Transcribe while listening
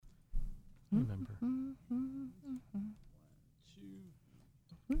Remember.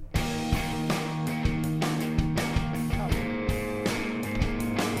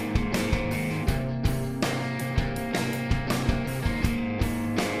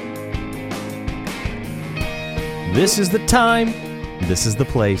 This is the time, this is the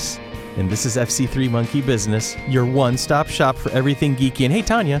place, and this is FC3 Monkey Business, your one-stop shop for everything geeky. And hey,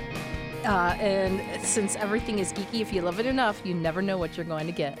 Tanya. And since everything is geeky, if you love it enough, you never know what you're going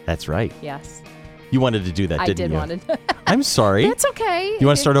to get. That's right. Yes. You wanted to do that, didn't you? I did want to. I'm sorry. That's okay. You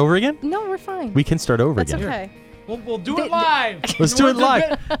want to start over again? No, we're fine. We can start over That's again. okay. We'll do it live. Let's do it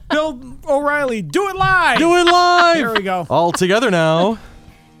live. Bill O'Reilly, do it live. Do it live. There we go. All together now.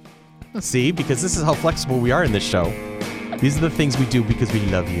 See, because this is how flexible we are in this show. These are the things we do because we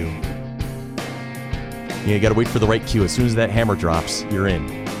love you. You got to wait for the right cue. As soon as that hammer drops, you're in.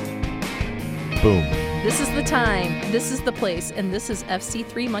 Boom. This is the time, this is the place, and this is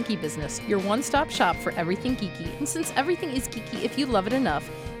FC3 Monkey Business, your one-stop shop for everything geeky. And since everything is geeky, if you love it enough,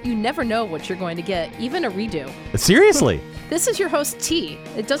 you never know what you're going to get, even a redo. Seriously? This is your host, T.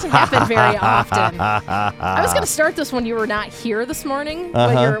 It doesn't happen very often. I was going to start this when you were not here this morning,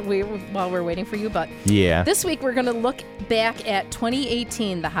 while we're waiting for you, but yeah. This week we're going to look back at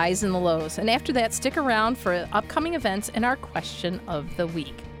 2018, the highs and the lows. And after that, stick around for upcoming events and our question of the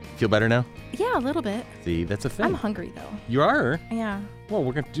week. Feel better now? Yeah, a little bit. See, that's a thing. I'm hungry, though. You are? Yeah. Well,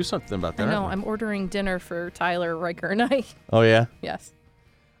 we're going to do something about that. I know. aren't we? I'm ordering dinner for Tyler, Riker, and I. Oh, yeah? Yes.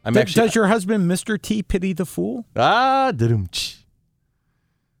 Does your husband, Mr. T, pity the fool? Da-dum-ch.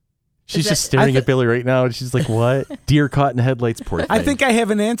 She's just staring at Billy right now, and she's like, what? Deer caught in headlights, poor thing. I think I have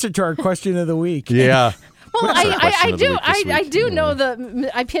an answer to our question of the week. Yeah. Well, I do Yeah. know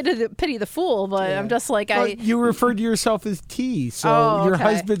I pity the fool, but I'm just like Well, you referred to yourself as T, so your okay.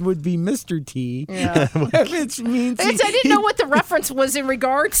 husband would be Mr. T. Yeah. Which means I didn't know what the reference was in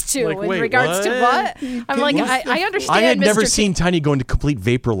regards to. Like, wait, to what? I'm like, I understand. I had never Mr. T. seen Tiny go into complete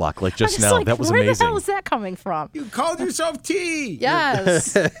vapor lock like just I'm now. like, That was where amazing. the hell is that coming from? You called yourself T.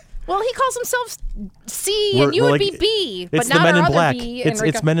 Yes. Well, he calls himself C, We're- and you we're would like- be B, It's but the not Men our in other Black. B.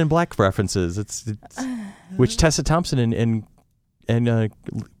 It's Men in Black references. It's which Tessa Thompson and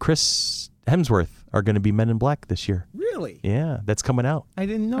Chris Hemsworth are going to be Men in Black this year. Really? Yeah, that's coming out. I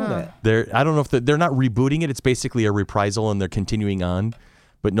didn't know that. I don't know if they're not rebooting it. It's basically a reprisal, and they're continuing on,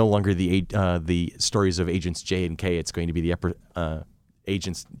 but no longer the stories of Agents J and K. It's going to be the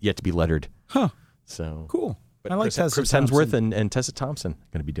agents yet to be lettered. Huh. So Cool. But I like Chris Tessa Hemsworth Thompson. and Tessa Thompson are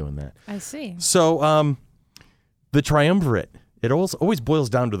going to be doing that. I see. So the triumvirate, it always boils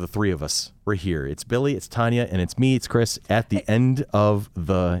down to the three of us. We're here. It's Billy, it's Tanya, and it's me, it's Chris, at the end of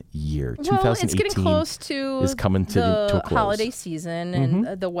the year. Well, 2018 it's getting close to is coming to a close. holiday season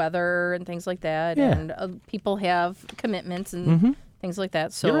and the weather and things like that. Yeah. And people have commitments and things like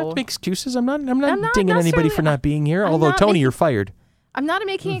that. So You don't have to make excuses. I'm not not dinging anybody for necessarily- not being here. I'm Although, not Tony, making- you're fired. I'm not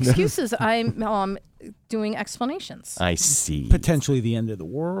making excuses. I'm doing explanations. I see. Potentially the end of the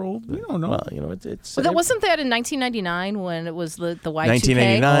world. We don't know. Well, it's Well, wasn't that in 1999 when it was the Y2K?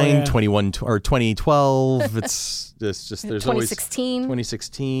 1999, Oh, yeah. 2012. It's just there's always 2016.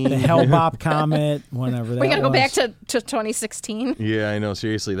 2016. The Hellbop comet, whenever that We got to go was. back to 2016. Yeah, I know.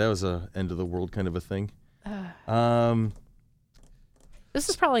 Seriously, that was a end of the world kind of a thing. This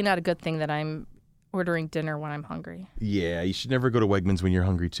is probably not a good thing that I'm ordering dinner when I'm hungry. Yeah, you should never go to Wegmans when you're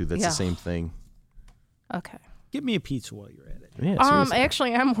hungry too. That's Yeah. the same thing. Okay. Give me a pizza while you're at it. Yeah, seriously.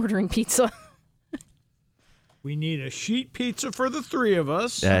 Actually, I'm ordering pizza. We need a sheet pizza for the three of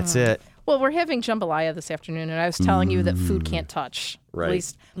us. That's it. Well, we're having jambalaya this afternoon, and I was telling you that food can't touch. Right. At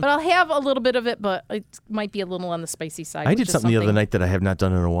least, but I'll have a little bit of it, but it might be a little on the spicy side. I which did is something the other night that I have not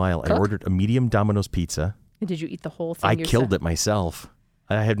done in a while. I Cook? ordered a medium Domino's pizza. Did you eat the whole thing? I killed it myself.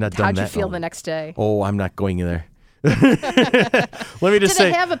 I have not done How'd that. you feel in a- the next day? Oh, I'm not going in there. Let me just Did say,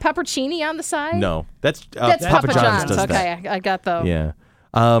 it have a peppercini on the side? no. That's That's Papa John's does okay, that. I got the. Yeah.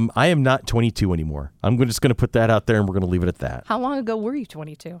 I am not 22 anymore. I'm just going to put that out there, and we're going to leave it at that. How long ago were you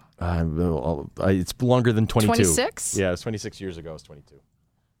 22? It's longer than 22. 26? Yeah, it was 26 years ago. I was 22.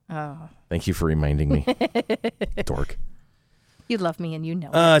 Oh, Thank you for reminding me, dork. you love me and you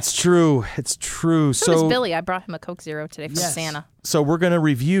know it. It's true. It's true. So does Billy. I brought him a Coke Zero today from Yes. Santa. So we're going to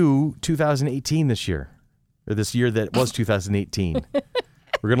review 2018 this year, or this year that was 2018.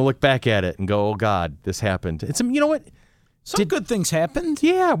 We're going to look back at it and go, "Oh God, this happened." It's you know what? Some good things happened.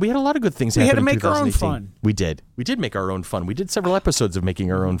 Yeah, we had a lot of good things We had happen to in make our own 2018. fun. We did. We did make our own fun. We did several episodes of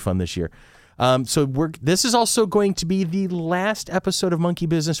making our own fun this year. So this is also going to be the last episode of Monkey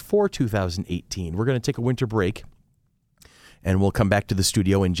Business for 2018. We're going to take a winter break, and we'll come back to the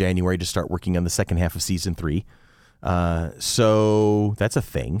studio in January to start working on the second half of season 3. So that's a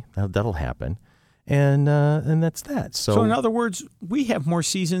thing. That'll happen. And that's that. So in other words, we have more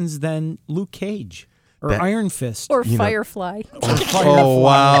seasons than Luke Cage or Iron Fist. Or Firefly. Oh,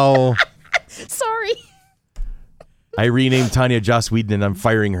 wow. Sorry. I renamed Tanya Joss Whedon, and I'm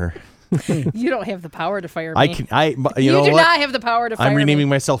firing her. You don't have the power to fire me. I can. You You know do what? not have the power to fire I'm renaming me.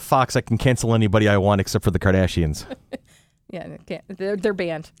 myself Fox. I can cancel anybody I want except for the Kardashians. Yeah, they're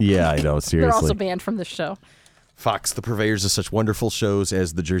banned. Yeah, I know. Seriously. They're also banned from the show. Fox, the purveyors of such wonderful shows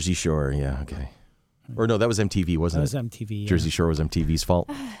as The Jersey Shore. Yeah, okay. Or no, that was MTV, wasn't it? That was MTV. Yeah. Jersey Shore was MTV's fault.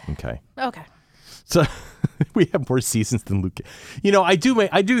 Okay. Okay. So we have more seasons than Luke. You know, I do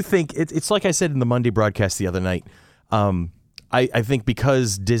think it's like I said in the Monday broadcast the other night. I think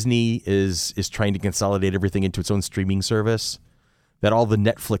because Disney is trying to consolidate everything into its own streaming service, that all the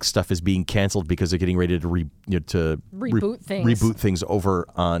Netflix stuff is being canceled because they're getting ready to Reboot things. Reboot things over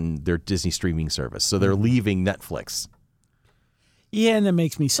on their Disney streaming service. So they're leaving Netflix. Yeah, and that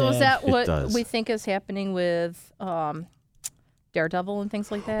makes me sad. So is that It what does. we think is happening with Daredevil and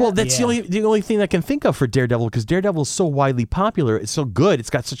things like that? Well, that's the only thing I can think of for Daredevil, because Daredevil is so widely popular, it's so good, it's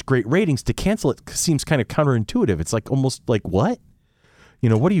got such great ratings. To cancel it seems kind of counterintuitive. It's like almost like, what? You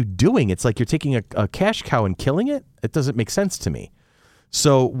know, what are you doing? It's like you're taking a cash cow and killing it. It doesn't make sense to me.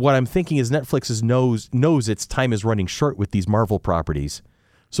 So what I'm thinking is Netflix knows its time is running short with these Marvel properties,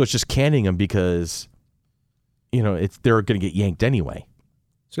 so it's just canning them because, you know, they're going to get yanked anyway.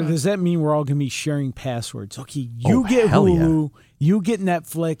 So does that mean we're all going to be sharing passwords? Okay, you get hell Hulu, you get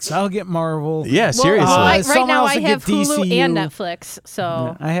Netflix, I'll get Marvel. Yeah, seriously. Right someone now else I will have get Hulu DCU. and Netflix.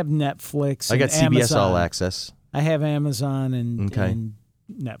 So I have Netflix. I got and CBS Amazon. All Access. I have Amazon and Okay.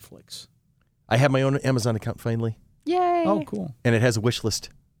 Netflix. I have my own Amazon account finally, yay! Oh, cool. and it has a wish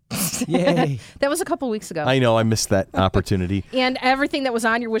list. Yay. That was a couple weeks ago. I know, I missed that opportunity. And everything that was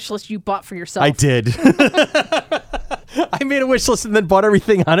on your wish list, you bought for yourself. I did. I made a wish list and then bought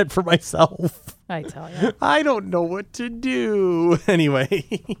everything on it for myself. I tell you. I don't know what to do. Anyway,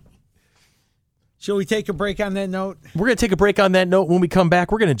 Shall we take a break on that note? we're going to take a break on that note. When we come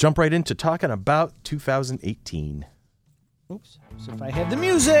back, we're going to jump right into talking about 2018. Oops. So if I had the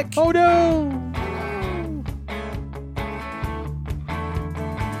music. Oh, no.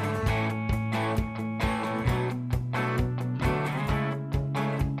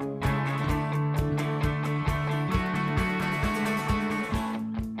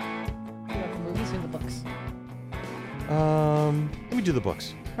 You want the movies or the books? Let me do the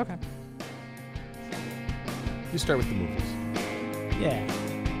books. Okay. You start with the movies. Yeah.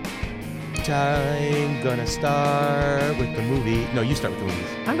 I'm gonna start with the movie. No, you start with the movies.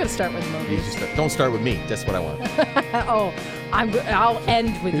 I'm going to start with the You movies. just start. Don't start with me. That's what I want. Oh, I'll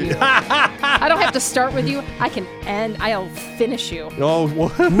end with you. I don't have to start with you. I can end. I'll finish you. Oh,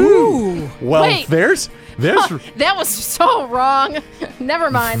 Ooh. well, Wait. there's That was so wrong. Never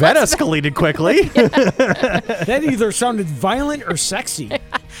mind. that Let's- escalated quickly. That either sounded violent or sexy.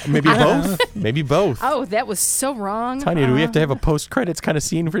 Maybe both. Maybe both. Oh, that was so wrong. Tanya, do we have to have a post-credits kind of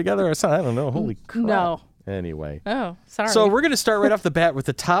scene together or something? I don't know. Holy crap. No. Anyway. Oh, sorry. So we're going to start right off the bat with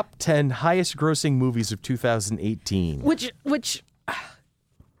the top 10 highest grossing movies of 2018. which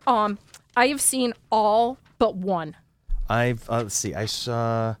I have seen all but one. Let's see. I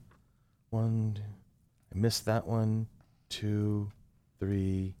saw one. I missed that one. 2,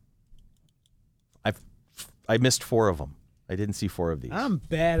 3. I missed 4 of them. I didn't see 4 of these. I'm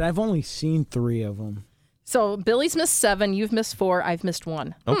bad. I've only seen 3 of them. So Billy's missed 7, you've missed 4, I've missed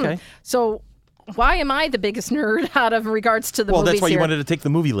 1. Okay. So why am I the biggest nerd out of regards to the Well, movies that's why here? you wanted to take the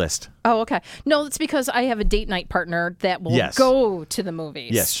movie list. Oh, okay. No, it's because I have a date night partner that will Yes. go to the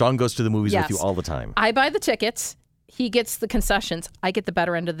movies. Yes, Sean goes to the movies Yes. with you all the time. I buy the tickets. He gets the concessions. I get the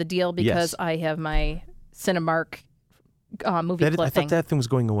better end of the deal because Yes. I have my Cinemark movie I clipping. thought that thing was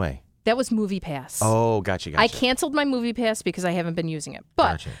going away. That was Movie Pass. Oh, gotcha. I canceled my Movie Pass because I haven't been using it.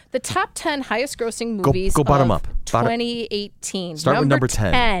 But Gotcha. the top 10 highest grossing movies go bottom of up. Bottom- 2018. Start with number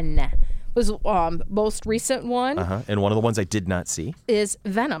 10. 10 was most recent one And one of the ones I did not see. is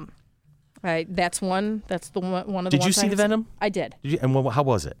Venom. Right, that's one. That's the one of the Did ones you see I the have seen. Venom? I did. Did you? And how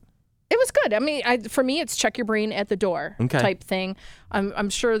was it? It was good. I mean, for me, it's check your brain at the door Okay. type thing.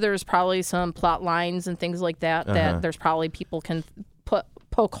 I'm sure there's probably some plot lines and things like that that there's probably people can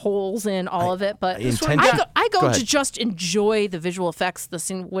poke holes in all of it. But I go Go to ahead. just enjoy the visual effects, the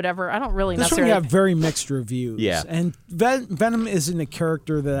scene, whatever. I don't really This one necessarily. got very mixed reviews. Yeah. And Venom isn't a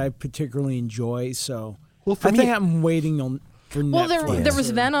character that I particularly enjoy, so Well, for I me- think I'm waiting for Netflix. Well, there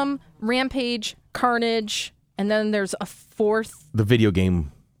was Venom, Rampage, Carnage, and then there's a fourth. The video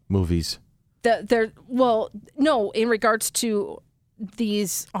game movies. No, in regards to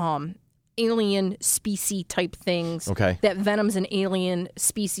these alien species type things. Okay. That Venom's an alien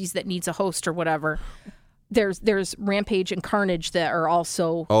species that needs a host or whatever. There's Rampage and Carnage that are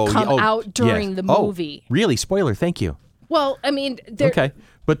also out during the movie. Really? Spoiler, thank you. Well, I mean, they're Okay.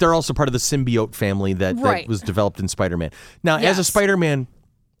 But they're also part of the symbiote family that was developed in Spider-Man. Now, as a Spider-Man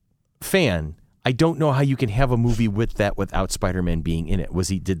fan, I don't know how you can have a movie with that without Spider-Man being in it. Was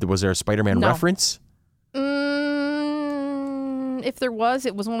there a Spider-Man reference? If there was,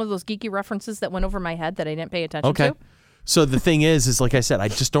 it was one of those geeky references that went over my head that I didn't pay attention to. So the thing is like I said, I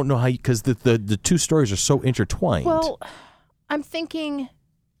just don't know how because the two stories are so intertwined. Well, I'm thinking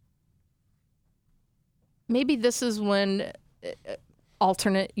maybe this is when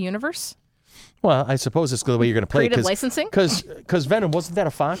alternate universe. Well, I suppose it's the way you're going to play it. Creative licensing? Because Venom, wasn't that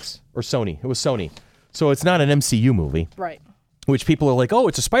a Fox or Sony? It was Sony. So it's not an MCU movie. Right. Which people are like, oh,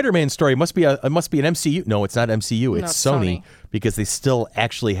 it's a Spider-Man story. It must be an MCU. No, it's not MCU. It's Sony because they still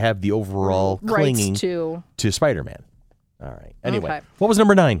actually have the overall clinging to Spider-Man. All right. Anyway, what was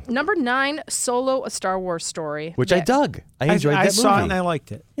number 9? Number 9, Solo: A Star Wars Story. Which I dug. I enjoyed that movie. I saw it and I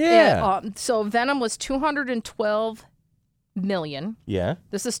liked it. Yeah. So Venom was 212 million. Yeah.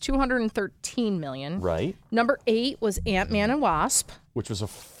 This is 213 million. Right. Number 8 was Ant-Man and Wasp. Which was a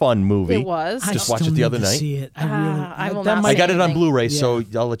fun movie. It was. Just watched it the other night. See it. I will not. I got it on anything. Blu-ray, so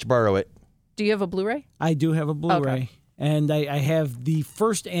I'll let you borrow it. Do you have a Blu-ray? I do have a Blu-ray. Okay. And I have the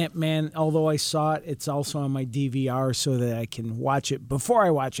first Ant-Man, although I saw it, it's also on my DVR so that I can watch it before I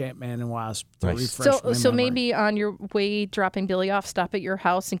watch Ant-Man and Wasp to refresh my So memory. maybe on your way dropping Billy off, stop at your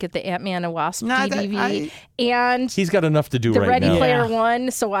house and get the Ant-Man and Wasp DVD and He's got enough to do the right Ready now. Player One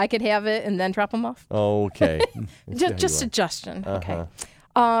so I could have it and then drop them off. Okay. Just suggestion. Okay.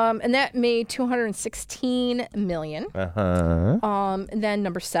 And that made 216 million. And then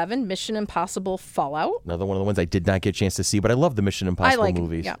number 7, Mission Impossible Fallout. Another one of the ones I did not get a chance to see, but I love the Mission Impossible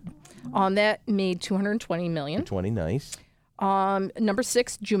movies. Yeah. That made 220 million. 20, nice. Number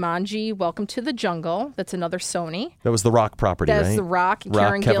 6, Jumanji: Welcome to the Jungle. That's another Sony. That was the Rock property, That's right? the Rock.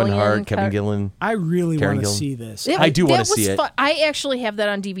 Kevin Gillian, Hart, Kevin Gillan. I really Karen want to Gillan. see this. I do want to see it. Fun. I actually have that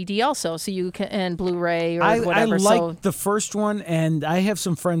on DVD also, so you can and Blu-ray or I whatever. liked the first one, and I have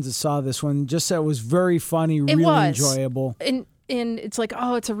some friends that saw this one. Just said it was very funny, really enjoyable. And it's like,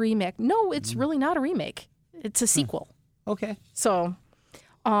 oh, it's a remake. No, it's really not a remake. It's a sequel. Okay. So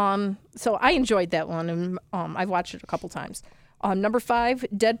I enjoyed that one, and I've watched it a couple times. Number 5,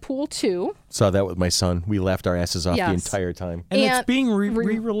 Deadpool 2. Saw that with my son. We laughed our asses off the entire time. And it's being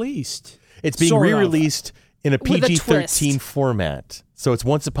re-released. It's being re-released in a With a PG-13 twist. format. So it's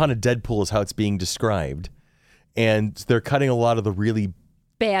Once Upon a Deadpool is how it's being described. And they're cutting a lot of the really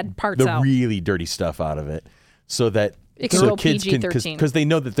Bad parts out. really dirty stuff out of it so that It can go kids can, PG-13. because they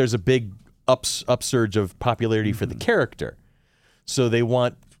know that there's a big upsurge of popularity for the character. So they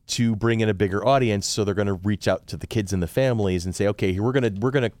want to bring in a bigger audience, so they're going to reach out to the kids and the families and say, okay, we're going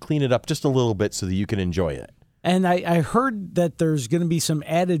to clean it up just a little bit so that you can enjoy it. And I heard that there's going to be some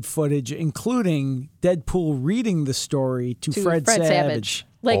added footage, including Deadpool reading the story to Fred Savage.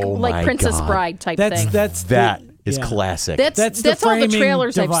 Like my Princess God. Bride type That's thing. that is classic. That's the all the framing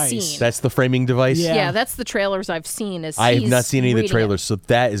trailers device. I've seen. That's the framing device? Yeah, that's the trailers I've seen. I have not seen any of the reading trailers, it. so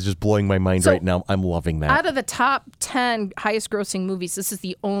that is just blowing my mind right now. I'm loving that. Out of the top 10 highest grossing movies, this is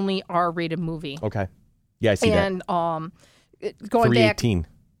the only R-rated movie. Okay. Yeah, I see And going back, 318.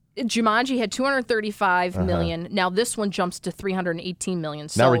 Jumanji had 235 million. Now this one jumps to 318 million.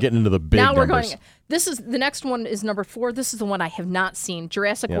 So Now we're getting into the big now numbers. we're going. This is the next one is number 4. This is the one I have not seen.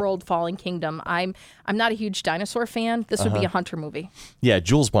 Jurassic World: Fallen Kingdom. I'm not a huge dinosaur fan. This would be a hunter movie. Yeah,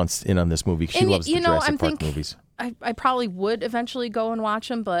 Jules wants in on this movie. She loves the Jurassic Park movies. I probably would eventually go and watch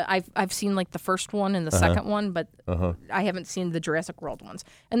them, but I've seen like the first one and the second one, but I haven't seen the Jurassic World ones.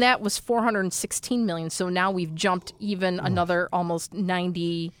 And that was 416 million. So now we've jumped even another almost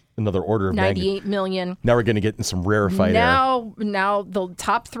 90. Another order of 98 million. Now we're going to get in some rarefied air. Now the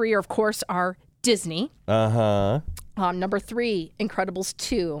top 3 are, of course, are Disney. Number 3, Incredibles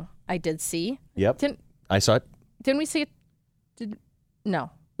 2. I did see. Yep. I saw it. Didn't we see it? No,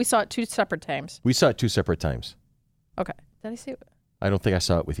 we saw it 2 separate times. We saw it 2 separate times. Okay. Did I see it? I don't think I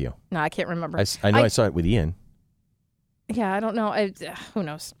saw it with you. No, I can't remember. I know I saw it with Ian. Yeah, I don't know. Who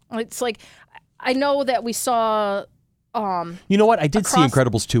knows? It's like I know that we saw. You know what? I did see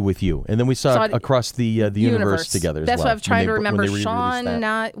Incredibles 2 with you, and then we saw it across the universe together. That's as well, what I'm trying to remember. when they Sean, that.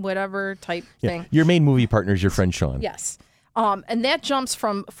 not whatever type thing. Your main movie partner is your friend Sean. Yes. And that jumps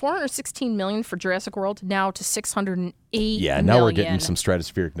from 416 million for Jurassic World now to 608 Yeah, now we're getting some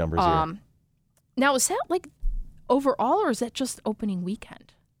stratospheric numbers here. Now, is that like overall, or is that just opening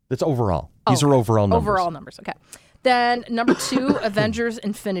weekend? That's overall. These are overall numbers. Overall numbers, okay. Then number 2, Avengers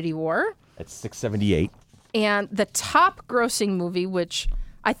Infinity War. at 678. And the top grossing movie, which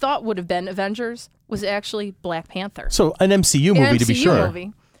I thought would have been Avengers, was actually Black Panther. So an MCU movie, to be sure.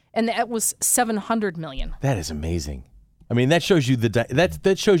 Movie, and that was $700 million. That is amazing. I mean, that shows you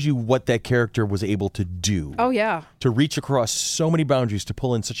that shows you what that character was able to do. Oh yeah, to reach across so many boundaries to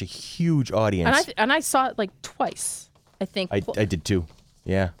pull in such a huge audience. And I saw it like twice. I think I did too.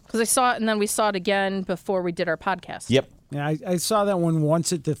 Yeah, because I saw it and then we saw it again before we did our podcast. Yep. Yeah, I saw that one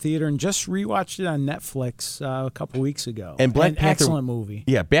once at the theater and just rewatched it on Netflix a couple weeks ago. And Black Panther, excellent movie.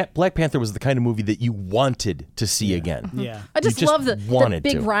 Yeah, Black Panther was the kind of movie that you wanted to see again. Yeah, I just love the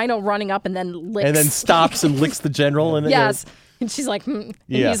big rhino running up and then licks. And then stops and licks the general. And yes, and she's like, and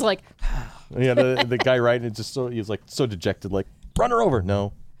he's like, yeah, the guy riding it just he was like so dejected, like run her over.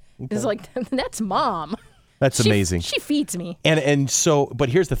 No, okay. He's like, that's Mom. That's amazing. She feeds me. And so, but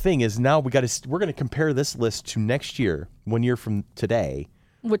here's the thing: is now we're going to compare this list to next year, 1 year from today.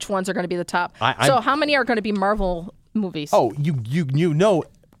 Which ones are going to be the top? So how many are going to be Marvel movies? Oh, you know,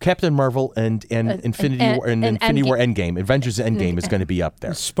 Captain Marvel and Infinity War and Infinity War Endgame, Avengers Endgame is going to be up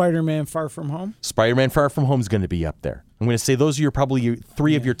there. Spider-Man Far From Home. Spider-Man Far From Home is going to be up there. I'm going to say those are probably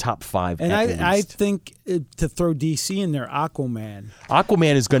three of your top five. And I think to throw DC in there, Aquaman.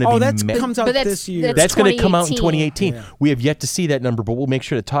 Aquaman is going to be. Oh, that comes out this year. That's going to come out in 2018. Yeah. We have yet to see that number, but we'll make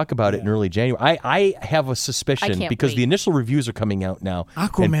sure to talk about it in early January. I have a suspicion because the initial reviews are coming out now.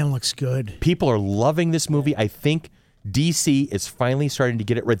 Aquaman looks good. People are loving this movie. I think DC is finally starting to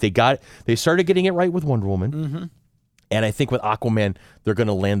get it right. They started getting it right with Wonder Woman. Mm-hmm. And I think with Aquaman, they're going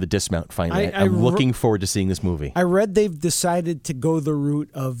to land the dismount finally. I'm looking forward to seeing this movie. I read they've decided to go the route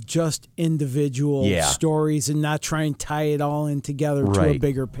of just individual stories and not try and tie it all in together to a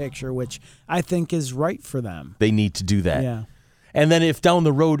bigger picture, which I think is right for them. They need to do that. Yeah. And then if down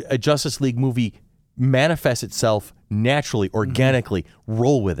the road a Justice League movie manifests itself naturally, organically,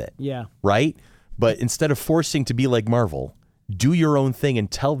 roll with it. Yeah. Right? But instead of forcing to be like Marvel, do your own thing and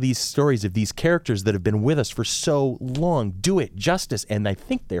tell these stories of these characters that have been with us for so long. Do it justice. And I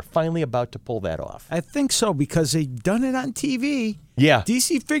think they're finally about to pull that off. I think so, because they've done it on TV. Yeah.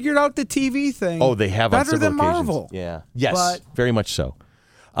 DC figured out the TV thing. Oh, they have better on several than occasions. Marvel. Yeah. Yes, very much so.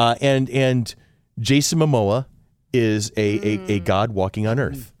 And Jason Momoa is a god walking on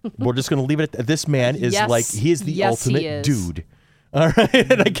Earth. We're just going to leave it at this man is he is the ultimate dude. All right,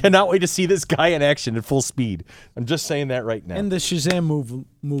 and I cannot wait to see this guy in action at full speed. I'm just saying that right now. And the Shazam movie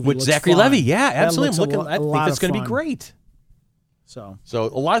with Zachary Levi, absolutely. I think that's going to be great. So a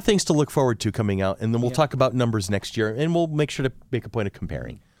lot of things to look forward to coming out, and then we'll talk about numbers next year, and we'll make sure to make a point of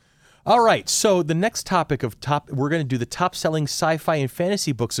comparing. All right, so the next topic we're going to do the top-selling sci-fi and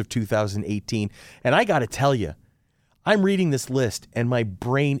fantasy books of 2018, and I got to tell you, I'm reading this list, and my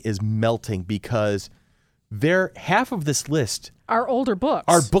brain is melting because half of this list are older books.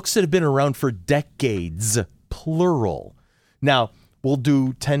 Are books that have been around for decades, plural. Now, we'll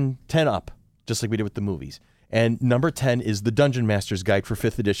do 10 up, just like we did with the movies. And number 10 is The Dungeon Master's Guide for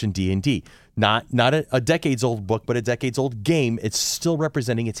 5th edition D&D. Not a decades-old book, but a decades-old game. It's still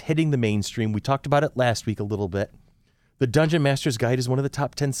representing, it's hitting the mainstream. We talked about it last week a little bit. The Dungeon Master's Guide is one of the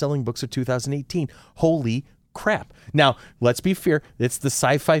top 10 selling books of 2018. Holy crap. Now, let's be fair. It's the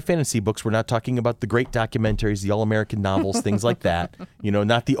sci-fi fantasy books. We're not talking about the great documentaries, the all-American novels, things like that.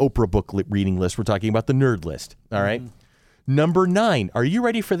 Not the Oprah book reading list. We're talking about the nerd list. All right. Number 9. Are you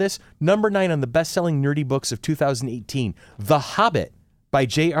ready for this? Number 9 on the best-selling nerdy books of 2018. The Hobbit by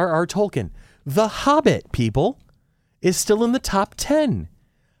J.R.R. Tolkien. The Hobbit, people, is still in the top 10.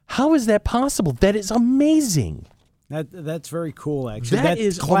 How is that possible? That is amazing. That's very cool, actually. That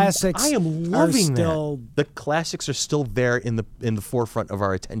is classics. I am loving that. The classics are still there in the forefront of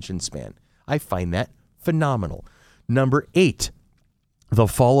our attention span. I find that phenomenal. Number 8, The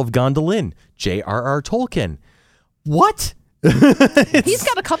Fall of Gondolin, J.R.R. Tolkien. What? He's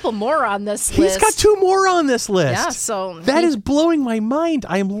got a couple more on this list. He's got 2 more on this list. Yeah, so that is blowing my mind.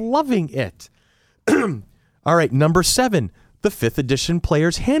 I am loving it. All right, number 7, the 5th edition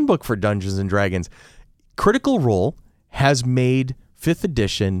Player's Handbook for Dungeons and Dragons. Critical Role has made 5th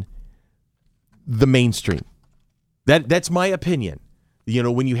edition the mainstream. That's my opinion.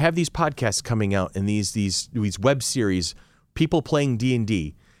 When you have these podcasts coming out and these web series, people playing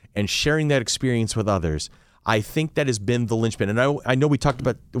D&D and sharing that experience with others, I think that has been the linchpin. And I know we talked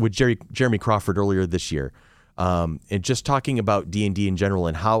about with Jeremy Crawford earlier this year, and just talking about D&D in general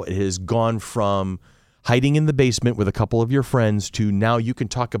and how it has gone from hiding in the basement with a couple of your friends to now you can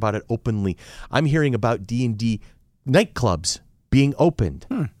talk about it openly. I'm hearing about D&D nightclubs being opened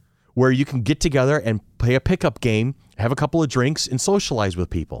where you can get together and play a pickup game, have a couple of drinks, and socialize with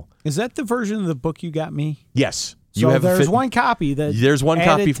people. Is that the version of the book you got me? Yes. So there's one copy that there's one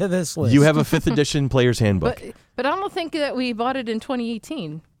added copy to this list. You have a 5th edition player's handbook. But I don't think that we bought it in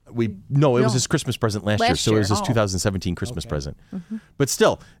 2018. It was his Christmas present last year, so it was his 2017 Christmas present. Mm-hmm. But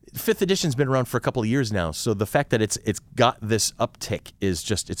still, 5th edition's been around for a couple of years now, so the fact that it's got this uptick is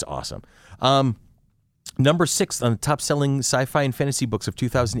it's awesome. Number 6 on the top-selling sci-fi and fantasy books of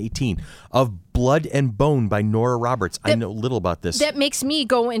 2018, Of Blood and Bone by Nora Roberts. I know little about this. That makes me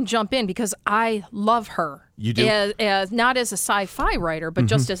go and jump in because I love her. You do? As not as a sci-fi writer, but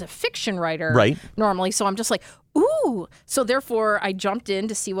just as a fiction writer. Right. Normally, so I'm just like, ooh. So therefore, I jumped in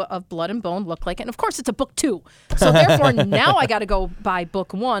to see what Of Blood and Bone looked like. And of course, it's a book 2. So therefore, now I got to go buy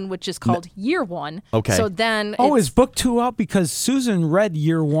book 1, which is called Year 1. Okay. So then is book 2 out? Because Susan read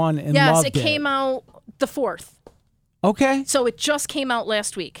Year 1 and loved it. Yes, it came out the 4th. Okay. So it just came out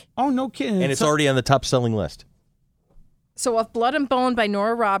last week. Oh, no kidding. And it's already on the top-selling list. So Of Blood and Bone by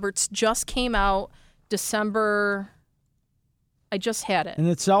Nora Roberts just came out December. I just had it. And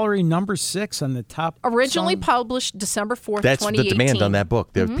it's already number 6 on the top. Originally published December 4th, That's 2018. the demand on that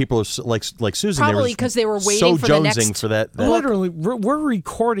book. People are like Susan. Probably because they were waiting for the next. So jonesing for that. Literally, we're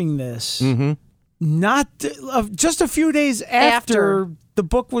recording this Mm-hmm. just a few days after the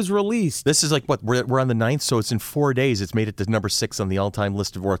book was released. This is like what we're on the 9th, so it's in 4 days. It's made it to number 6 on the all-time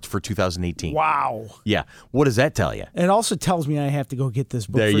list of works for 2018. Wow. Yeah. What does that tell you? It also tells me I have to go get this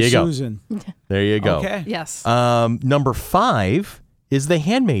book There for you go. Susan. There you go. Okay. Yes. Number 5 is The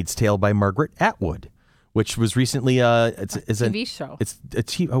Handmaid's Tale by Margaret Atwood, which was recently it's a TV show. It's a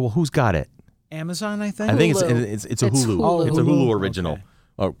TV. Oh, well, who's got it? Amazon, I think. I think it's a Hulu. Hulu. It's It's a Hulu. Hulu original,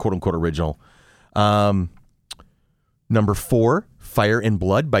 or quote unquote original. Number 4, Fire and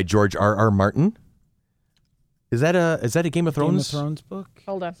Blood by George R.R. Martin. Is that a Game of Thrones? Game of Thrones book?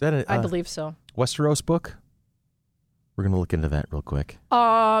 Hold on. Is that I believe so. Westeros book? We're gonna look into that real quick.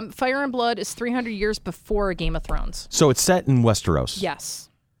 Fire and Blood is 300 years before Game of Thrones. So it's set in Westeros. Yes.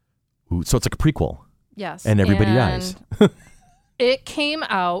 Ooh, so it's like a prequel. Yes. And everybody dies. It came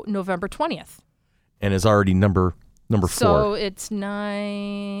out November 20th. And is already number 4. So it's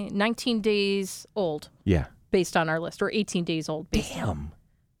 19 days old. Yeah. Based on our list, or 18 days old. Damn.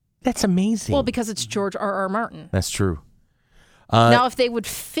 That's amazing. Well, because it's George R.R. Martin. That's true. Now, if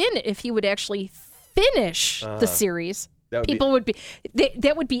he would actually finish the series, people would be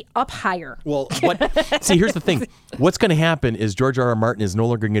that would be up higher. Well, see, here's the thing. What's going to happen is George R.R. Martin is no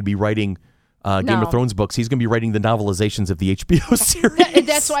longer going to be writing Game of Thrones books. He's going to be writing the novelizations of the HBO series.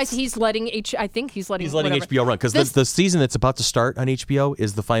 That's why he's letting I think he's letting HBO run because the season that's about to start on HBO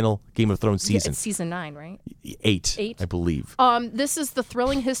is the final Game of Thrones season. It's season 9, right? 8, I believe. This is the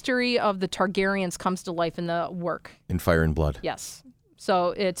thrilling history of the Targaryens comes to life in the work. In Fire and Blood. Yes.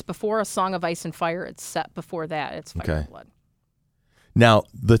 So it's before A Song of Ice and Fire. It's set before that. It's Fire and Blood. Now,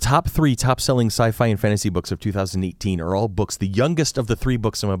 the top 3 top-selling sci-fi and fantasy books of 2018 are all books. The youngest of the 3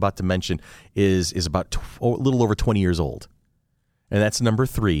 books I'm about to mention is about a little over 20 years old. And that's number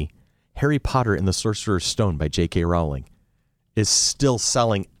 3, Harry Potter and the Sorcerer's Stone by J.K. Rowling, is still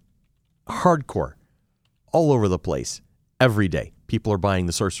selling hardcore all over the place every day. People are buying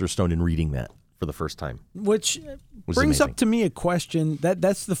the Sorcerer's Stone and reading that for the first time. Which brings up to me a question.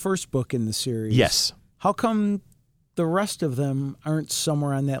 That's the first book in the series. Yes. How come the rest of them aren't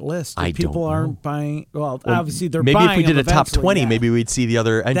somewhere on that list? People aren't buying. Well, obviously they're maybe buying. Maybe if we did a top 20, yeah. maybe we'd see the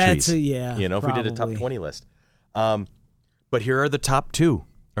other entries. If we did a top 20 list. But here are the top 2.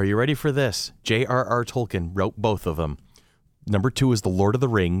 Are you ready for this? J.R.R. Tolkien wrote both of them. Number 2 is The Lord of the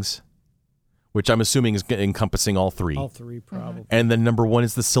Rings, which I'm assuming is encompassing all 3. All 3, probably. And then number 1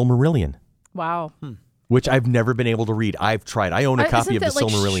 is The Silmarillion. Wow. Which I've never been able to read. I've tried. I own a copy of The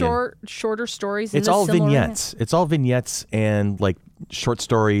Silmarillion. Shorter stories. It's all vignettes. It's all vignettes and like short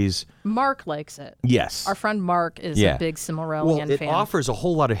stories. Mark likes it. Yes. Our friend Mark is a big Silmarillion fan. It offers a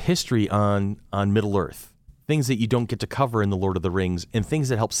whole lot of history on Middle Earth. Things that you don't get to cover in The Lord of the Rings, and things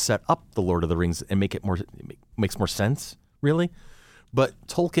that help set up The Lord of the Rings and makes more sense, really. But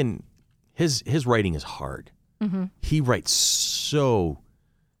Tolkien, his writing is hard. Mm-hmm. He writes so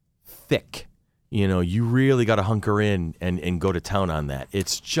thick. You really got to hunker in and go to town on that.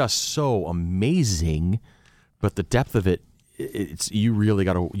 It's just so amazing, but the depth of it, you really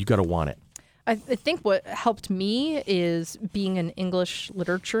got to want it. I think what helped me is being an English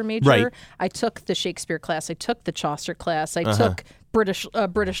literature major. Right. I took the Shakespeare class. I took the Chaucer class. I took British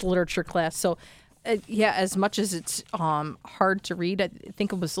literature class. So, as much as it's hard to read, I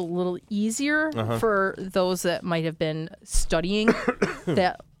think it was a little easier for those that might have been studying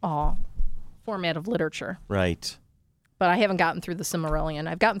that format of literature. Right. But I haven't gotten through the Silmarillion.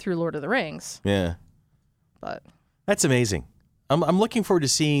 I've gotten through Lord of the Rings. Yeah. But that's amazing. I'm looking forward to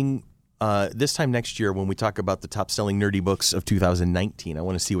seeing this time next year when we talk about the top-selling nerdy books of 2019, I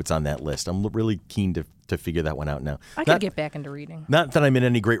want to see what's on that list. I'm really keen to figure that one out now. I could get back into reading. Not that I'm in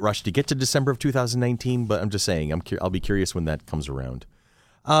any great rush to get to December of 2019, but I'm just saying I'll be curious when that comes around.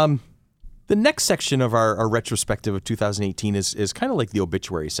 The next section of our retrospective of 2018 is kind of like the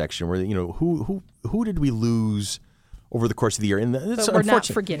obituary section, where who did we lose over the course of the year? And but we're not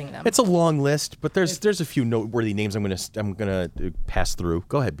forgetting them. It's a long list, but there's a few noteworthy names I'm gonna pass through.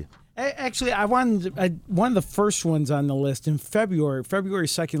 Go ahead. Actually, one of the first ones on the list in February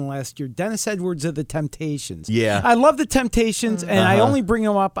 2nd last year, Dennis Edwards of the Temptations. Yeah. I love the Temptations, and I only bring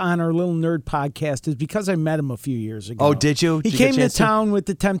him up on our little nerd podcast is because I met him a few years ago. Oh, did you? He came to town with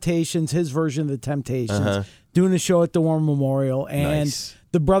the Temptations, his version of the Temptations, doing a show at the War Memorial. And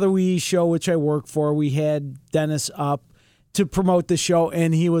the Brother Wee show, which I work for, we had Dennis up to promote the show,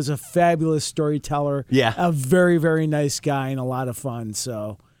 and he was a fabulous storyteller. Yeah. A very, very nice guy and a lot of fun,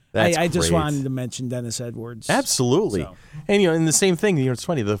 so... I just wanted to mention Dennis Edwards. Absolutely. So. And, and the same thing, it's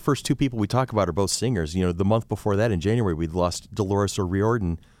funny, the first two people we talk about are both singers. The month before that, in January, we lost Dolores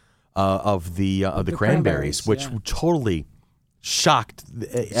O'Riordan of the Cranberries, which totally shocked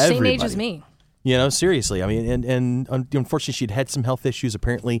everybody. Same age as me. Seriously. I mean, and unfortunately, she'd had some health issues.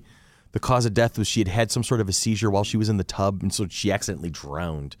 Apparently, the cause of death was she had some sort of a seizure while she was in the tub, and so she accidentally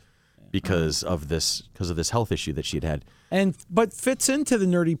drowned because of this health issue that she had. But fits into the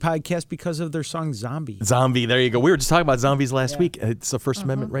nerdy podcast because of their song Zombie. Zombie, there you go. We were just talking about zombies last week. It's a First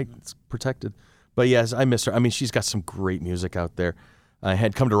Amendment right. It's protected. But yes, I miss her. I mean, she's got some great music out there. I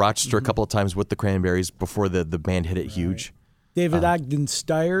had come to Rochester a couple of times with the Cranberries before the band hit it huge. David Ogden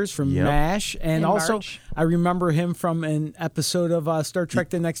Stiers from MASH. And also, March. I remember him from an episode of Star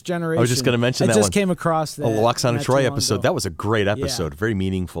Trek The Next Generation. I was just going to mention that one. I just came across that. The Loxana Troy episode. That was a great episode. Very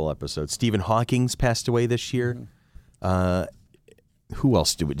meaningful episode. Stephen Hawking's passed away this year. Who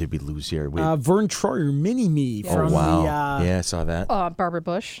else did we lose here? Vern Troyer, Mini-Me. Oh, from wow. I saw that. Barbara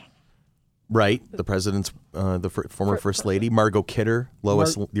Bush. Right, the president's, former first lady, Margot Kidder,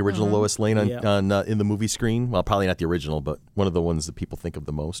 the original Lois Lane in the movie screen. Well, probably not the original, but one of the ones that people think of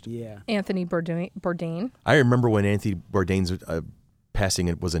the most. Yeah, Anthony Bourdain. I remember when Anthony Bourdain's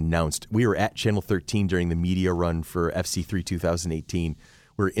passing was announced. We were at Channel 13 during the media run for FC3 2018.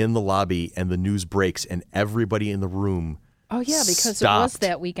 We're in the lobby, and the news breaks, and everybody in the room. Oh yeah, because stopped. It was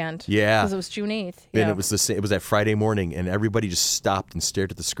that weekend. Yeah, because it was June 8th. And it was it was that Friday morning, and everybody just stopped and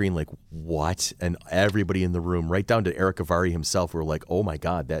stared at the screen like, "What?" And everybody in the room, right down to Eric Avari himself, were like, "Oh my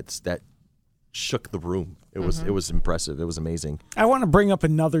God, that shook the room." It was impressive. It was amazing. I want to bring up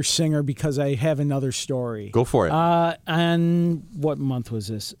another singer because I have another story. Go for it. On what month was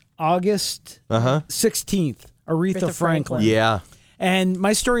this? August 16th. Aretha Franklin. Yeah. And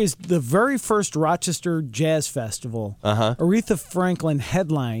my story is the very first Rochester Jazz Festival. Aretha Franklin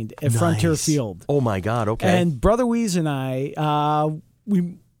headlined at Frontier Field. Oh my God! Okay. And Brother Weeze and I,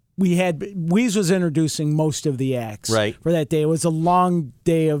 we had Weeze was introducing most of the acts for that day. It was a long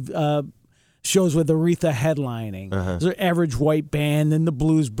day of shows with Aretha headlining. There's an Average White Band and the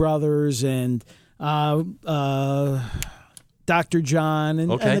Blues Brothers and Dr. John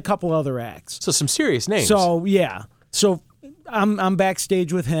and a couple other acts. So some serious names. So yeah. So I'm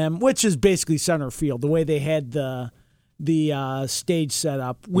backstage with him, which is basically center field. The way they had the stage set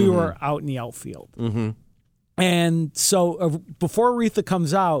up, we were out in the outfield. And so before Aretha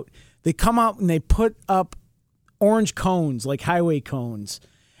comes out, they come out and they put up orange cones, like highway cones.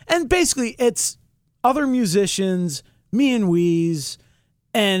 And basically it's other musicians, me and Weeze,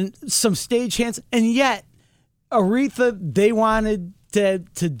 and some stagehands. And yet Aretha, they wanted to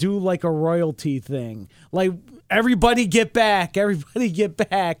do like a royalty thing. Like, everybody get back.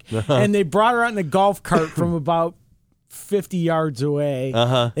 And they brought her out in a golf cart from about 50 yards away.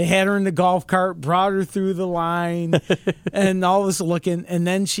 They had her in the golf cart, brought her through the line, and all this looking. And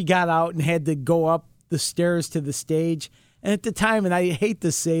then she got out and had to go up the stairs to the stage. And at the time, and I hate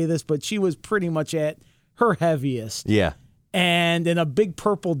to say this, but she was pretty much at her heaviest. Yeah. And in a big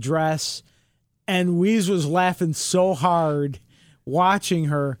purple dress. And Weeze was laughing so hard watching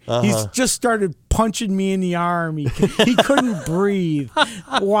her. He's just started punching me in the arm. He couldn't breathe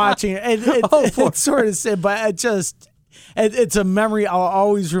watching it. It's sort of sad, but it's a memory I'll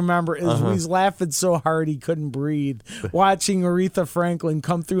always remember. He's laughing so hard he couldn't breathe watching Aretha Franklin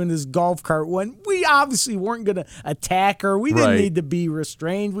come through in his golf cart when we obviously weren't going to attack her. We didn't need to be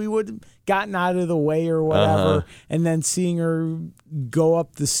restrained. We would have gotten out of the way or whatever, and then seeing her go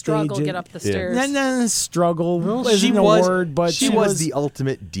up the stage. Struggle, get up the stairs. Then struggle she isn't a was, word, but she was the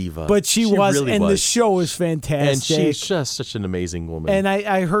ultimate diva. But she was, really and was. the show was fantastic. And she's just such an amazing woman. And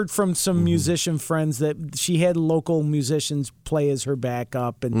I heard from some musician friends that she had local musicians play as her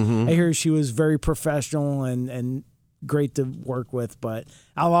backup, and I hear she was very professional and great to work with. But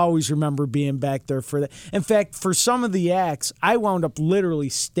I'll always remember being back there for that. In fact, for some of the acts, I wound up literally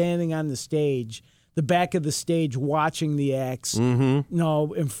standing on the stage, the back of the stage, watching the acts,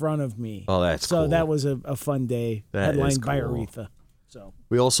 in front of me. Oh, that's so cool. that was a fun day, That is headlined by cool. Aretha. So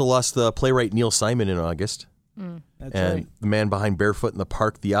We also lost the playwright Neil Simon in August. that's And right. the man behind Barefoot in the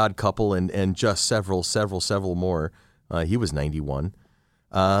Park, The Odd Couple, and just several more. He was 91.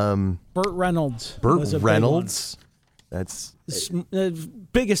 Burt Reynolds. Burt was a big Reynolds. That's one. The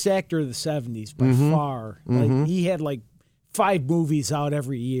biggest actor of the 70s by far. Like, he had like 5 movies out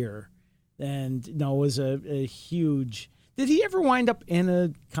every year, and was a huge. Did he ever wind up in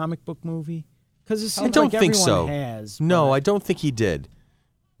a comic book movie? Because it seems I don't like think everyone so. has. No, but- I don't think he did.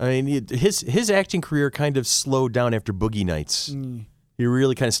 I mean, his acting career kind of slowed down after Boogie Nights. He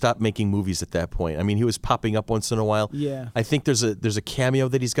really kind of stopped making movies at that point. I mean, he was popping up once in a while. Yeah. I think there's a cameo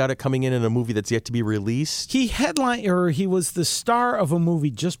that he's got coming in a movie that's yet to be released. He was the star of a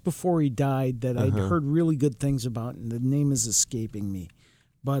movie just before he died that I'd Uh-huh. heard really good things about, and the name is escaping me.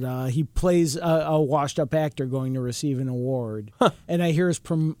 But he plays a washed-up actor going to receive an award, and I hear his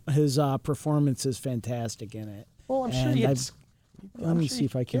performance is fantastic in it. Well, I'm sure And he's. Let me see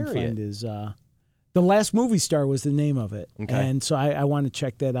if I can carry find it. his. The Last Movie Star was the name of it, Okay. and so I want to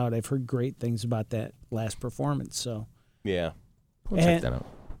check that out. I've heard great things about that last performance. So Yeah. We'll check And- that out.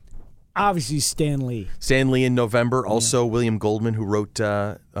 obviously Stan Lee. Stan Lee in November. Also, William Goldman, who wrote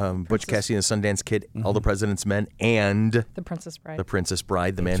Butch Cassidy and the Sundance Kid, All the President's Men, and The Princess Bride. The Princess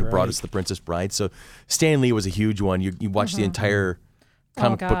Bride, the man who brought us The Princess Bride. So Stan Lee was a huge one. You watch the entire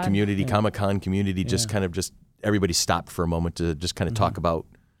comic book God. community, Comic-Con community, just everybody stopped for a moment to just kind of talk about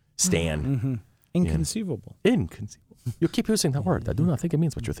Stan. Inconceivable. Inconceivable. You keep using that word. I do not think it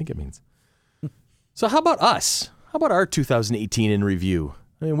means what you think it means. So how about us? How about our 2018 in review?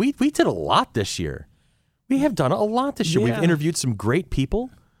 I mean, we did a lot this year. We have done a lot this year. Yeah. We've interviewed some great people.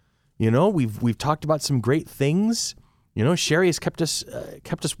 We've talked about some great things. Sherry has kept us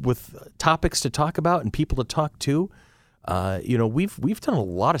with topics to talk about and people to talk to. We've done a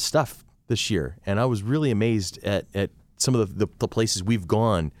lot of stuff this year, and I was really amazed at some of the places we've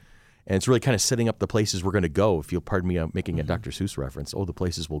gone. And it's really kind of setting up the places we're going to go. If you'll pardon me, I'm making a Dr. Seuss reference. Oh, the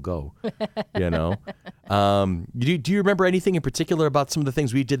places we'll go. Do you remember anything in particular about some of the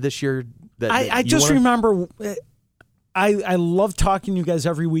things we did this year? I just remember. I love talking to you guys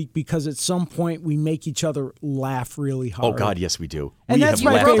every week because at some point we make each other laugh really hard. Oh God, yes, we do. And we that's have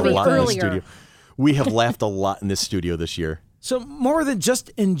my laughed a favorite lot in the thing. studio. We have laughed a lot in this studio this year. So more than just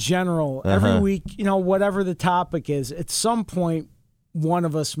in general, every week, whatever the topic is, at some point, one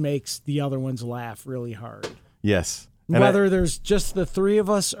of us makes the other ones laugh really hard. Yes. And Whether there's just the 3 of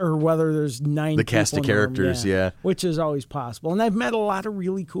us or whether there's 9 The cast people of in the room, characters, yeah. Which is always possible. And I've met a lot of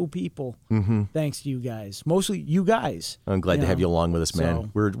really cool people thanks to you guys. Mostly you guys. I'm glad to have you along with us, man.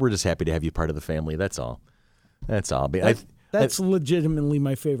 So- We're just happy to have you part of the family. That's all. That's all. That's legitimately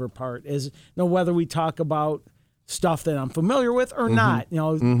my favorite part is whether we talk about stuff that I'm familiar with or not.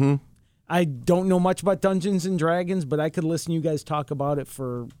 I don't know much about Dungeons and Dragons, but I could listen to you guys talk about it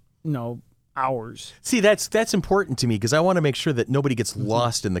for, hours. See, that's important to me because I want to make sure that nobody gets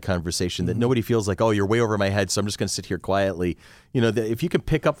lost in the conversation, that nobody feels like, oh, you're way over my head, so I'm just going to sit here quietly. That if you can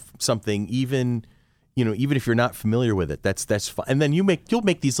pick up something, even if you're not familiar with it, that's fine. And then you'll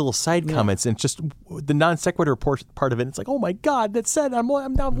make these little side comments, and just the non sequitur part of it. It's like, oh my God, that's said. I'm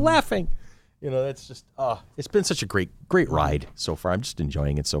now laughing. That's just it's been such a great ride so far. I'm just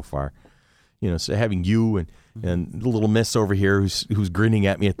enjoying it so far. So having you and the little miss over here who's grinning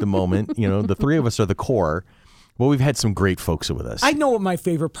at me at the moment. The 3 of us are the core. Well, we've had some great folks with us. I know what my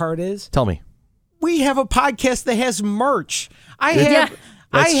favorite part is. Tell me. We have a podcast that has merch.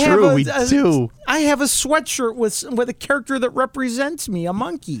 That's true. We do. I have a sweatshirt with a character that represents me, a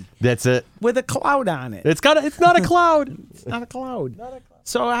monkey, That's it. with a cloud on it. It's not a cloud. It's not a cloud.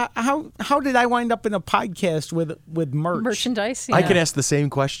 So how did I wind up in a podcast with merch? Merchandise. I yeah. can ask the same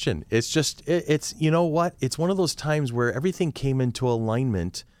question. It's just it's you know what? It's one of those times where everything came into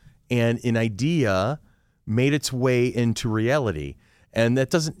alignment and an idea made its way into reality. And that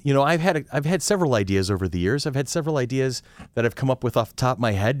doesn't, I've had several ideas over the years. I've had several ideas that I've come up with off the top of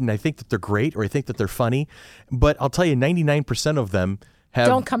my head, and I think that they're great or I think that they're funny. But I'll tell you, 99% of them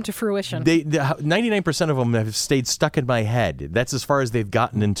don't come to fruition. 99% of them have stayed stuck in my head. That's as far as they've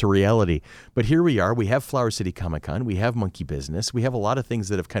gotten into reality. But here we are. We have Flower City Comic Con. We have Monkey Business. We have a lot of things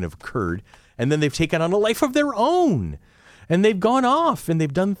that have kind of occurred. And then they've taken on a life of their own. And they've gone off and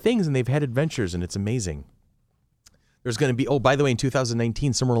they've done things and they've had adventures. And it's amazing. There's going to be, by the way, in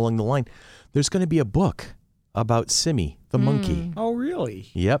 2019, somewhere along the line, there's going to be a book about Simmy, the monkey. Oh, really?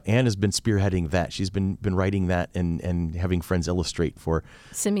 Yep. Anne has been spearheading that. She's been writing that and having friends illustrate for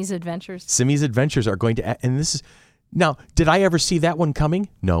Simmy's Adventures. Simmy's Adventures are going to, and this is, now, did I ever see that one coming?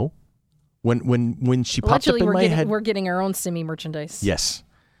 No. When she popped up in my head. We're getting our own Simmy merchandise. Yes.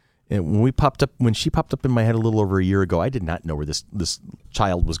 And when she popped up in my head a little over a year ago, I did not know where this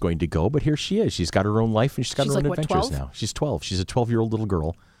child was going to go, but here she is. She's got her own life and she's got her own adventures 12? now. She's 12. She's a 12-year-old little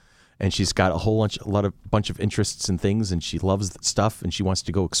girl. And she's got a bunch of interests and things, and she loves stuff, and she wants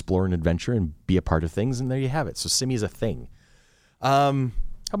to go explore and adventure and be a part of things, and there you have it. So Simmy is a thing. How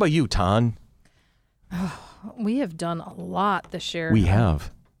about you, Ton? We have done a lot this year. We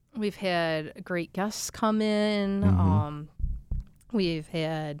have. We've had great guests come in. Mm-hmm. We've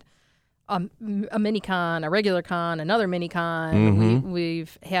had a mini con, a regular con, another mini con. Mm-hmm.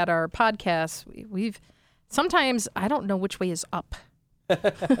 We've had our podcasts. Sometimes I don't know which way is up.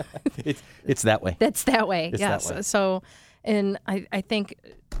 It's that way. That's that way. It's yes. that way. So, and I think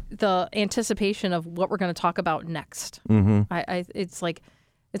the anticipation of what we're going to talk about next. Mm-hmm. It's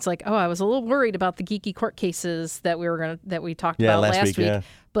like, oh, I was a little worried about the geeky court cases that we talked about last week. Yeah.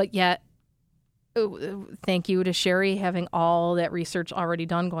 But yet, thank you to Sherry having all that research already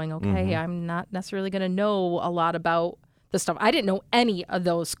done. Going, okay, I'm not necessarily going to know a lot about the stuff. I didn't know any of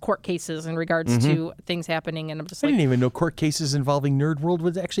those court cases in regards to things happening, and I'm just I like, didn't even know court cases involving Nerd World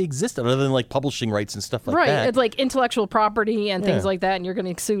would actually exist, other than like publishing rights and stuff like right. that. It's like intellectual property and things Yeah. like that, and you're going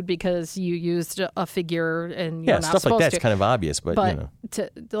to get sued because you used a figure and you're not stuff like supposed that's to. kind of obvious, but you know.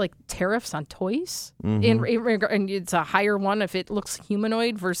 to like tariffs on toys, and it's a higher one if it looks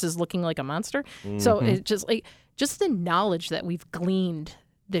humanoid versus looking like a monster. So it's just the knowledge that we've gleaned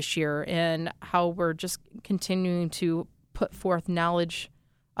this year and how we're just continuing to put forth knowledge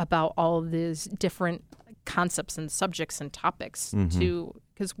about all of these different concepts and subjects and topics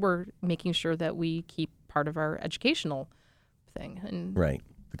because we're making sure that we keep part of our educational thing and Right.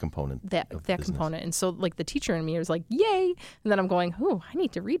 The component. that business. component. And so like the teacher in me was like, yay. And then I'm going, oh, I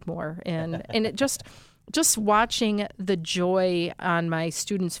need to read more. And it just watching the joy on my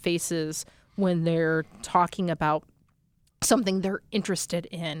students' faces when they're talking about something they're interested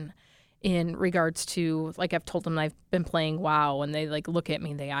in regards to, like I've told them I've been playing WoW and they like look at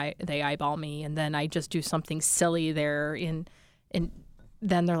me, they eyeball me, and then I just do something silly there and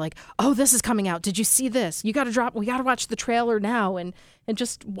then they're like, oh, this is coming out. Did you see this? We got to watch the trailer now. And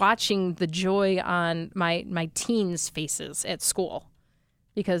just watching the joy on my teens' faces at school,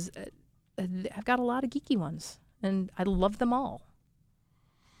 because I've got a lot of geeky ones and I love them all.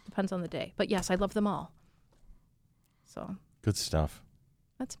 Depends on the day. But yes, I love them all. So Good stuff.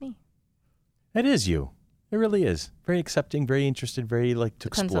 that's me. It is you. It really is. Very accepting, very interested, very like to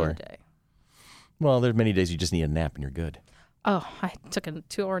Depends explore. on the day. Well, there's many days you just need a nap and you're good. Oh, I took a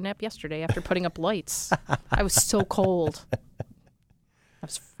 2-hour nap yesterday after putting up lights. I was so cold. I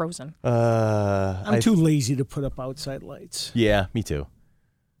was frozen. I'm too lazy to put up outside lights. Yeah, me too.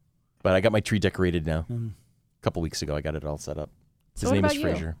 But I got my tree decorated now. A couple weeks ago, I got it all set up. So what about you?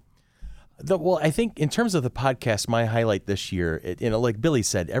 Fraser. Well, I think in terms of the podcast, my highlight this year, like Billy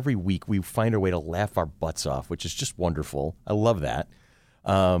said, every week we find a way to laugh our butts off, which is just wonderful. I love that.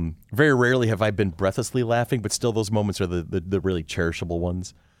 Very rarely have I been breathlessly laughing, but still those moments are the really cherishable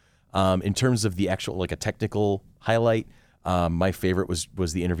ones. In terms of the actual, like a technical highlight, my favorite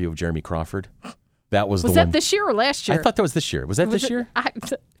was the interview of Jeremy Crawford. That was the one. Was that this year or last year? I thought that was this year. Was that this year?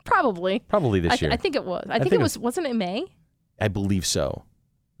 Probably. Probably this year. I think it was. I think it was. Wasn't it May? I believe so.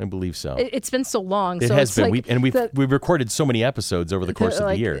 It's been so long. It so has it's been. like we've recorded so many episodes over the course of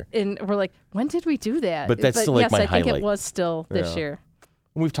the year. And we're like, when did we do that? But that's still like yes, my I think highlight. it was still this year.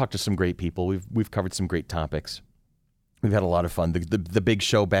 We've talked to some great people. We've covered some great topics. We've had a lot of fun. The big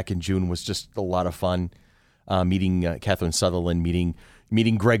show back in June was just a lot of fun. Meeting Catherine Sutherland,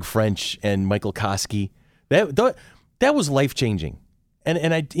 meeting Greg French and Michael Koski. That was life changing. And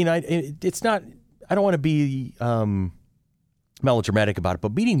it's not. I don't want to be melodramatic about it,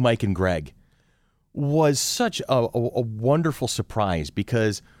 but meeting Mike and Greg was such a wonderful surprise,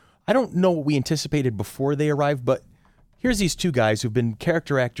 because I don't know what we anticipated before they arrived, but here's these two guys who've been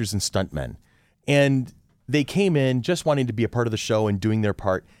character actors and stuntmen, and they came in just wanting to be a part of the show and doing their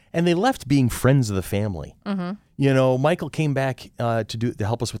part, and they left being friends of the family. Mm-hmm. Michael came back to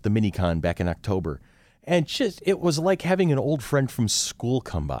help us with the mini-con back in October, And just, it was like having an old friend from school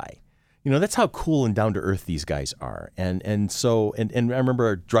come by. You know, that's how cool and down to earth these guys are. And I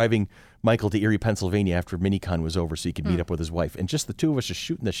remember driving Michael to Erie, Pennsylvania after MiniCon was over so he could meet up with his wife. And just the two of us just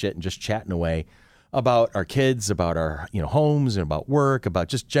shooting the shit and just chatting away about our kids, about our, homes and about work, about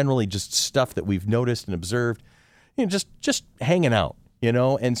just generally just stuff that we've noticed and observed. Just hanging out,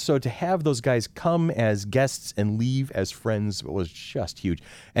 And so to have those guys come as guests and leave as friends was just huge.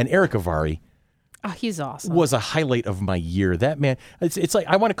 And Eric Avari, oh, he's awesome. Was a highlight of my year. That man, it's like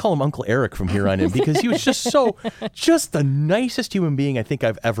I want to call him Uncle Eric from here on in because he was just just the nicest human being I think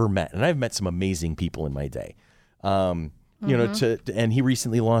I've ever met. And I've met some amazing people in my day. And he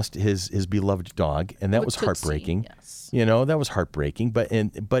recently lost his beloved dog, and that was heartbreaking. Yes. That was heartbreaking.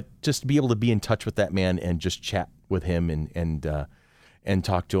 But just to be able to be in touch with that man and just chat with him and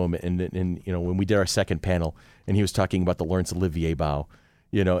talk to him, and when we did our second panel, and he was talking about the Laurence Olivier bow.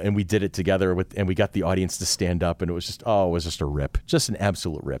 And we did it together and we got the audience to stand up, and it was just a rip, just an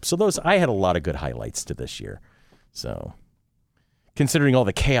absolute rip. So I had a lot of good highlights to this year. So considering all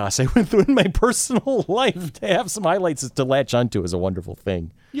the chaos I went through in my personal life, to have some highlights to latch onto is a wonderful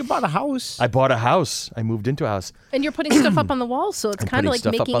thing. You bought a house. I bought a house. I moved into a house. And you're putting stuff up on the wall, so it's kind of like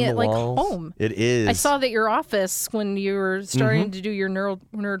making it like home. It is. I saw that your office, when you were starting to do your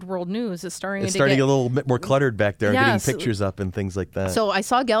Nerd World News, is starting to get a little bit more cluttered back there, yes. Getting pictures up and things like that. So I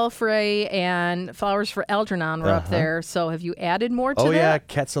saw Gallifrey and Flowers for Algernon were up there. So have you added more to that? Oh, yeah.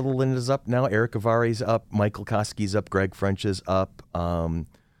 Kat Sutherland is up now. Eric Avari's up. Michael Koski's up. Greg French is up.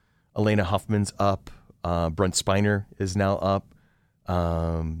 Elena Huffman's up. Brent Spiner is now up.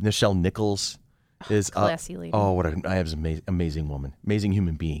 Nichelle Nichols is classy up. lady. Oh, I have an amazing woman, amazing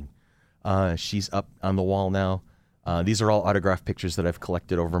human being. She's up on the wall now. These are all autographed pictures that I've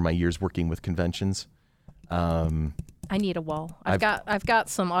collected over my years working with conventions. I need a wall. I've got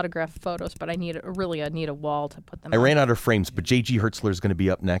some autographed photos, but I need a wall to put them. I ran out of frames, but J.G. Hertzler is going to be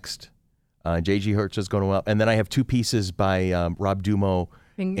up next. J.G. Hertzler is going up, and then I have two pieces by Rob Dumo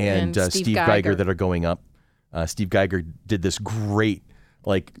and Steve Geiger that are going up. Steve Geiger did this great,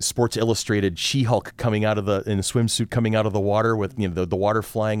 Sports Illustrated She-Hulk coming out in a swimsuit coming out of the water with the water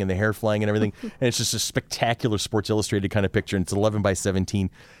flying and the hair flying and everything, and it's just a spectacular Sports Illustrated kind of picture. And it's 11 by 17,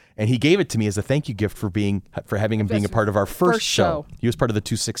 and he gave it to me as a thank you gift for having him being a part of our first show. He was part of the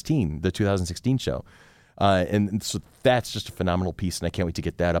 2016 show, and so that's just a phenomenal piece, and I can't wait to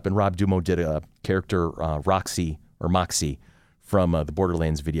get that up. And Rob Dumo did a character Roxy or Moxie from the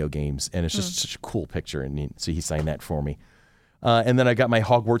Borderlands video games, and it's just such a cool picture, and so he signed that for me. And then I got my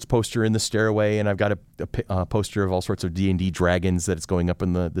Hogwarts poster in the stairway, and I've got a poster of all sorts of D&D dragons that it's going up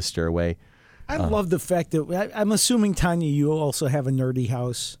in the stairway. I love the fact that I'm assuming, Tanya, you also have a nerdy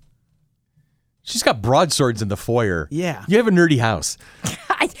house. She's got broadswords in the foyer. Yeah, you have a nerdy house.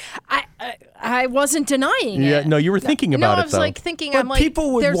 I wasn't denying it. Yeah, no, you were thinking about it. I was thinking. But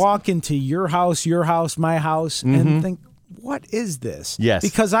people would walk into your house, my house, and think, what is this? Yes.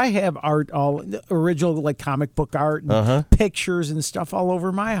 Because I have art, all original comic book art and pictures and stuff all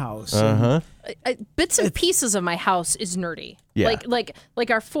over my house. Bits and pieces of my house is nerdy. Yeah. Like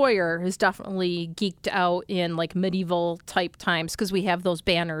our foyer is definitely geeked out in medieval type times because we have those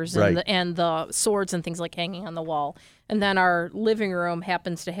banners and the swords and things hanging on the wall. And then our living room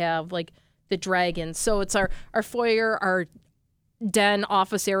happens to have the dragons. So it's our foyer, our den,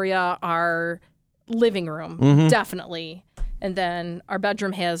 office area, our living room, definitely. And then our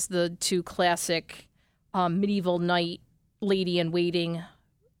bedroom has the two classic medieval knight lady in waiting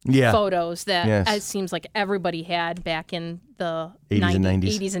photos that it seems like everybody had back in the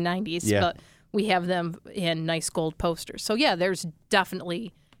 80s and 90s. Yeah. But we have them in nice gold posters. So yeah, there's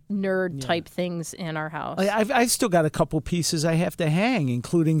definitely nerd type things in our house. I've still got a couple pieces I have to hang,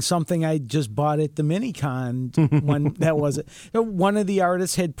 including something I just bought at the MiniCon when that was it. One of the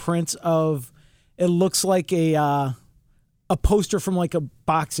artists had prints of, it looks like a poster from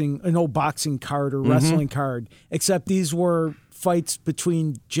an old boxing card or wrestling card, except these were fights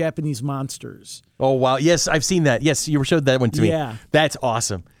between Japanese monsters. Oh, wow. Yes, I've seen that. Yes, you showed that one to me. Yeah. That's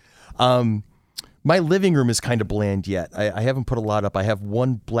awesome. My living room is kind of bland yet. I haven't put a lot up. I have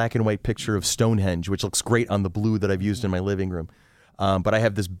one black and white picture of Stonehenge, which looks great on the blue that I've used in my living room. But I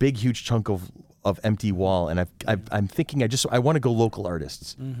have this big, huge chunk of empty wall, and I'm thinking I want to go local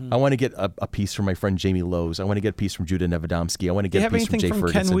artists. I want to get a piece from my friend Jamie Lowe's. I want to get a piece from Judah Nevedomsky. I want to get a piece from Jay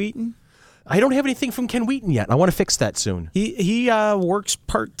Ferguson. Ken Wheaton? I don't have anything from Ken Wheaton yet. I want to fix that soon. He works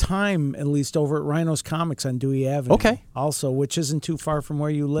part-time, at least, over at Rhinos Comics on Dewey Avenue. Okay. Also, which isn't too far from where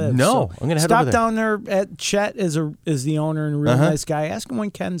you live. No, I'm going to head over there. Stop down there at Chet is the owner and a real nice guy. Ask him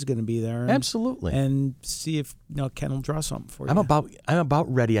when Ken's going to be there. Absolutely. And see if Ken will draw something for you. I'm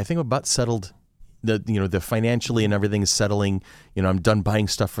about ready. I think I'm about settled the financially and everything is settling. I'm done buying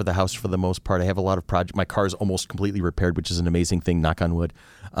stuff for the house for the most part. I have a lot of projects. My car is almost completely repaired, which is an amazing thing. Knock on wood.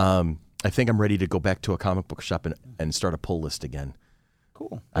 I think I'm ready to go back to a comic book shop and start a pull list again.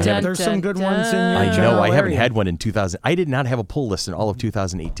 Cool. There's some good ones in your I know. general I haven't area. had one in 2000. I did not have a pull list in all of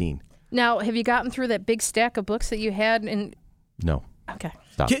 2018. Now, have you gotten through that big stack of books that you had? No. Okay.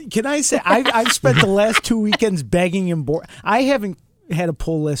 Stop. Can I say I've spent the last 2 weekends begging and bored. I haven't had a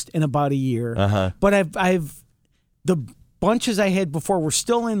pull list in about a year, but I've the bunches I had before were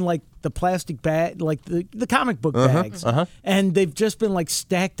still in like the plastic bag, like the comic book bags, and they've just been like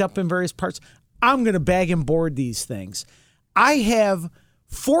stacked up in various parts. I'm gonna bag and board these things. I have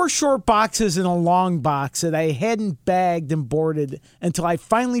 4 short boxes and a long box that I hadn't bagged and boarded until I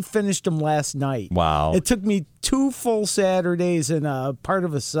finally finished them last night. Wow. It took me 2 full Saturdays and a part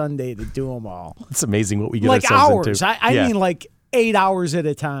of a Sunday to do them all. It's amazing what we get Like ourselves hours. into. I mean like 8 hours at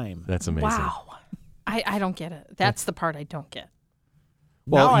a time. That's amazing. Wow. I don't get it. That's the part I don't get.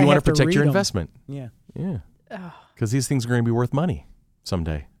 Well, Now I you want have to to protect read your 'em. investment. Yeah. Yeah. Because these things are going to be worth money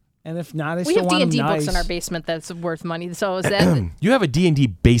someday. And if not, I We still have want them D&D nice. books in our basement that's worth money. So is that You have a D&D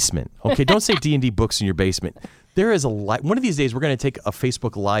basement. Okay, don't say D&D books in your basement. There is one of these days we're going to take a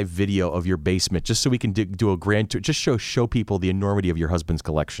Facebook Live video of your basement just so we can do a grand tour. Just show people the enormity of your husband's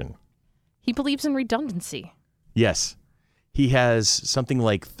collection. he believes in redundancy? Yes. He has something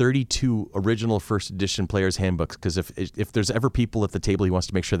like 32 original first edition player's handbooks because if there's ever people at the table, he wants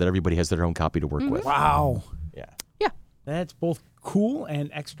to make sure that everybody has their own copy to work with. Wow. Yeah. Yeah. That's both cool and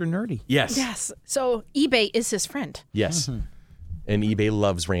extra nerdy. Yes. Yes. So eBay is his friend. Yes. And eBay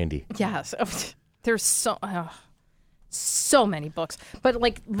loves Randy. Yes. There's so many books. But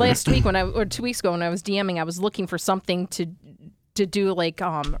like last week or 2 weeks ago when I was DMing, I was looking for something to do like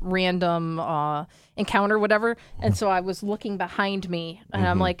random encounter, whatever. And so I was looking behind me and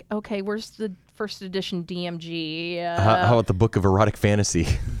I'm like, okay, where's the first edition DMG? How about the Book of Erotic Fantasy?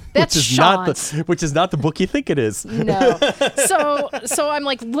 That's which is not the book you think it is. No. So I'm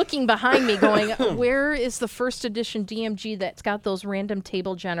like looking behind me going, where is the first edition DMG that's got those random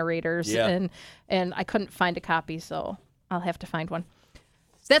table generators? Yeah. And I couldn't find a copy, so I'll have to find one.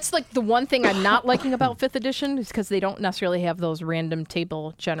 That's like the one thing I'm not liking about 5th edition is because they don't necessarily have those random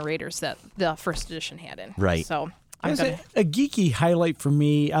table generators that the first edition had in. Right. So I'm There's gonna. a geeky highlight for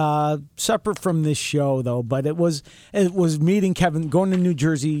me, separate from this show though, but it was meeting Kevin, going to New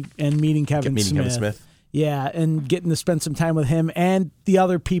Jersey and meeting Kevin Smith. Yeah, and getting to spend some time with him and the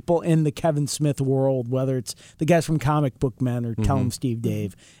other people in the Kevin Smith world, whether it's the guys from Comic Book Men or Tell 'em Steve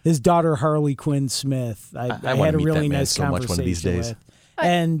Dave, his daughter Harley Quinn Smith. I wanna had a meet really that man nice so much conversation one of these days. with.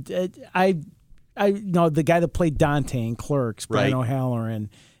 And I know the guy that played Dante in Clerks, Brian Right.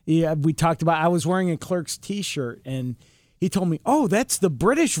 O'Halloran. Yeah, we talked about. I was wearing a Clerks T-shirt, and he told me, "Oh, that's the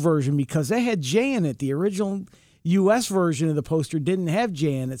British version because they had J in it. The original U.S. version of the poster didn't have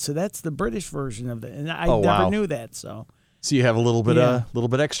J in it, so that's the British version of it." And I Oh, never wow. knew that. So you have a little bit Yeah.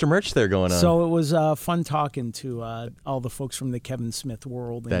 extra merch there going on. it was fun talking to all the folks from the Kevin Smith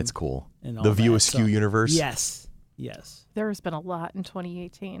world. And, That's cool. and all The View that, Askew universe. Yes. There's been a lot in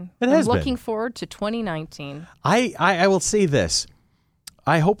 2018. It has I'm been. looking forward to 2019. I will say this.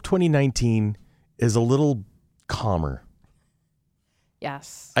 I hope 2019 is a little calmer.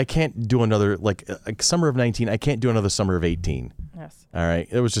 Yes. I can't do another like summer of 19. I can't do another summer of 18. Yes. All right.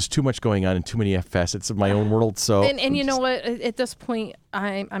 There was just too much going on and too many facets of my own world. So And you know what? At this point,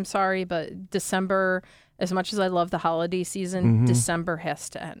 I'm sorry, but December, as much as I love the holiday season, December has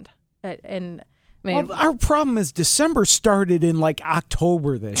to end. And I mean, Well, our problem is December started in like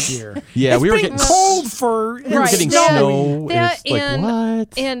October this year. Yeah, It's we were been getting cold for we were Right. getting Yeah. snow. That and it's like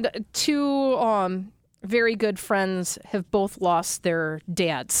what? and two very good friends have both lost their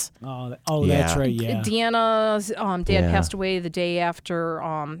dads. Oh, Yeah. that's right. Yeah. Deanna's dad Yeah. passed away the day after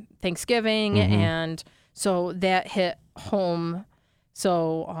Thanksgiving, and so that hit home.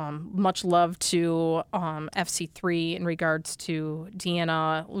 So much love to FC3 in regards to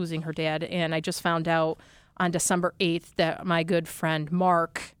Deanna losing her dad. And I just found out on December 8th that my good friend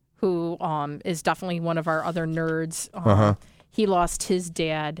Mark, who is definitely one of our other nerds, he lost his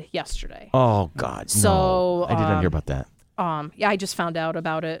dad yesterday. Oh God. So, no. I did not hear about that. Yeah, I just found out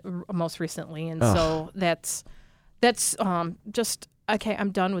about it most recently, and so that's just okay.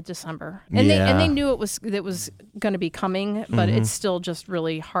 I'm done with December, and Yeah. they knew it was going to be coming, but it's still just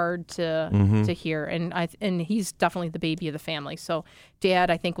really hard to hear. And he's definitely the baby of the family. So Dad,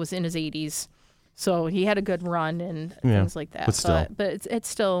 I think, was in his 80s, so he had a good run and things like that. but still. but it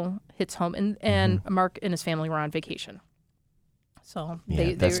still hits home. And Mark and his family were on vacation, so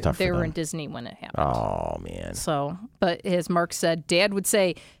Yeah, that's tough they for were them. in Disney when it happened. Oh man. So, but as Mark said, Dad would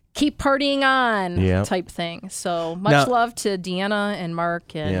say, keep partying on Yeah. type thing. So much Now- love to Deanna and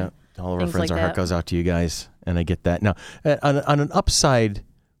Mark and Yeah, all of our things friends, like our heart that. goes out to you guys, and I get that. Now, on an upside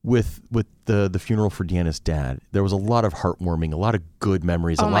with the funeral for Deanna's dad, there was a lot of heartwarming, a lot of good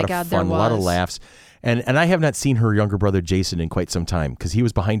memories, a Oh my lot God, of there fun, a lot of was. laughs. And I have not seen her younger brother Jason in quite some time because he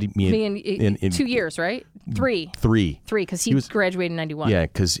was behind me in 2 years, right? Three, three. because he was- graduated in 91. Yeah,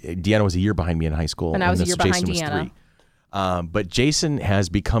 because Deanna was a year behind me in high school, And I was a this year behind Jason was Deanna. 3. But Jason has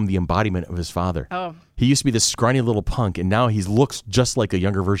become the embodiment of his father. Oh. He used to be this scrawny little punk, and now he looks just like a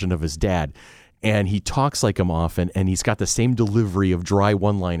younger version of his dad. And he talks like him often, and he's got the same delivery of dry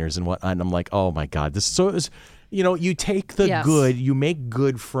one-liners and whatnot. And I'm like, oh my God, this. So it was, you take the Yes. good, you make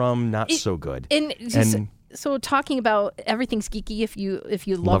good from not so good. And so talking about everything's geeky if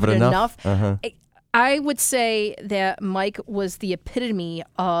you love it enough. I would say that Mike was the epitome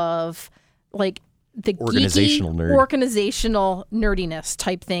of like the Organizational geeky, nerd. organizational nerdiness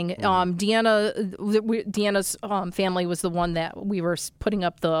type thing. Deanna's family was the one that we were putting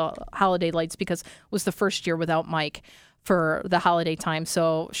up the holiday lights because it was the first year without Mike for the holiday time.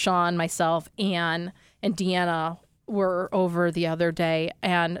 So Sean, myself, Ann, and Deanna were over the other day,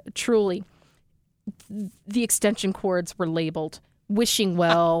 and truly, the extension cords were labeled "wishing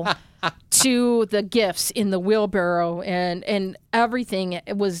well" to the gifts in the wheelbarrow, and everything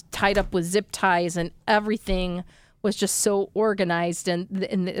was tied up with zip ties, and everything was just so organized. And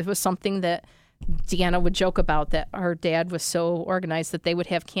it was something that Deanna would joke about, that her dad was so organized that they would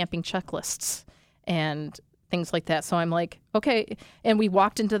have camping checklists and things like that. So I'm like, okay. And we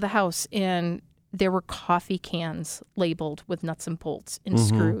walked into the house, and there were coffee cans labeled with nuts and bolts and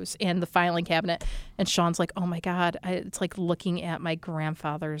screws and the filing cabinet. And Sean's like, oh my God, it's like looking at my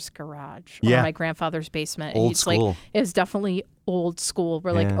grandfather's garage or Yeah. my grandfather's basement. Old and he's school. like, it's definitely old school.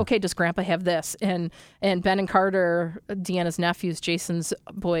 We're like, okay, does Grandpa have this? And Ben and Carter, Deanna's nephews, Jason's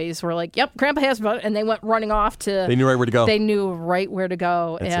boys, were like, yep, Grandpa has, and they went running off to. They knew right where to go. They knew right where to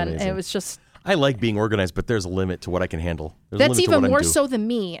go, That's and amazing. it was just. I like being organized, but there's a limit to what I can handle. There's a That's limit to even what I more can do. so than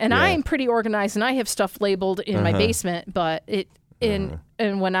me, and I'm pretty organized, and I have stuff labeled in my basement. But and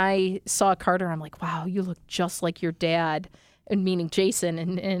when I saw Carter, I'm like, wow, you look just like your dad, and meaning Jason,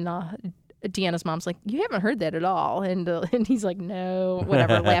 and Deanna's mom's like, you haven't heard that at all, and he's like, no,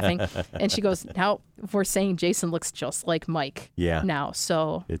 whatever, laughing, and she goes, now we're saying Jason looks just like Mike, Yeah. now,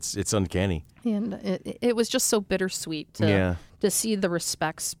 so It's uncanny. and it was just so bittersweet to see the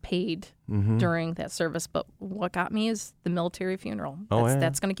respects paid during that service. But what got me is the military funeral.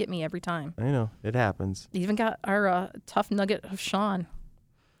 That's going to get me every time. I know it happens. Even got our tough nugget of Sean.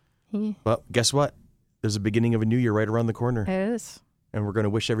 Well, guess what? There's a beginning of a new year right around the corner. It is. And we're going to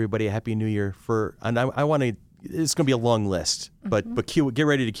wish everybody a happy new year and I want to, it's going to be a long list, but get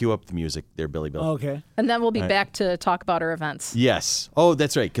ready to cue up the music there, Billy Bill. Okay. And then we'll be back to talk about our events. Yes. Oh,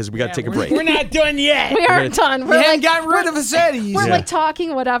 that's right, because we got to take a break. We're not done yet. We aren't done. You We're haven't like, got rid of us yet. we're like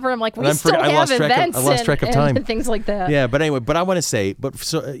talking whatever. I'm like, we And still I have lost track of- events I lost track of and time. things like that. Yeah, but anyway, but I want to say,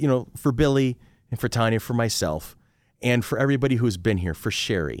 for Billy and for Tanya, for myself, and for everybody who's been here, for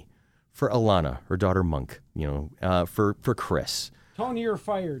Sherry, for Alana, her daughter Monk, for Chris. Tony, you're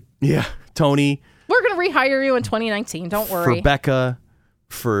fired. Yeah, Tony. We're going to rehire you in 2019. Don't worry. For Becca,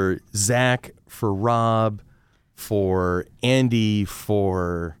 for Zach, for Rob, for Andy,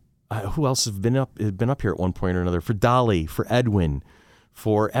 for who else has been up here at one point or another? For Dolly, for Edwin,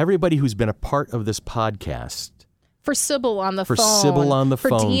 for everybody who's been a part of this podcast. For Sybil on the For phone. Sybil on the for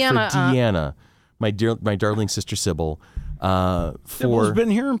phone. Deanna, for Deanna, my darling sister Sybil. Sybil's been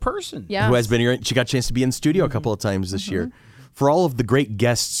here in person. yes. Who has been here. She got a chance to be in the studio a couple of times this year. For all of the great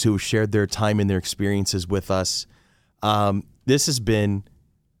guests who shared their time and their experiences with us. This has been,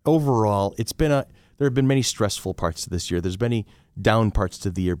 overall, there have been many stressful parts to this year. There's many down parts to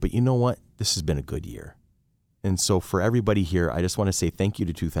the year, but you know what? This has been a good year. And so for everybody here, I just want to say thank you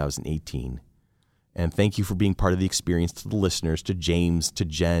to 2018. And thank you for being part of the experience, to the listeners, to James, to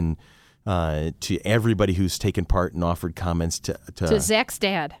Jen, to everybody who's taken part and offered comments to Zach's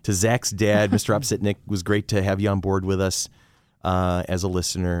dad. To Zach's dad, Mr. Upsitnik. It was great to have you on board with us as a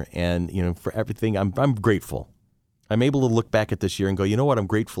listener. And, for everything, I'm grateful. I'm able to look back at this year and go, you know what? I'm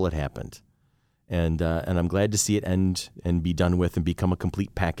grateful it happened. And I'm glad to see it end and be done with and become a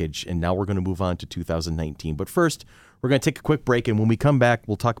complete package. And now we're going to move on to 2019. But first, we're going to take a quick break. And when we come back,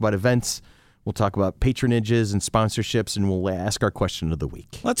 we'll talk about events. We'll talk about patronages and sponsorships, and we'll ask our question of the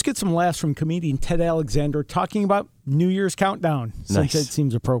week. Let's get some laughs from comedian Ted Alexander talking about New Year's countdown, since it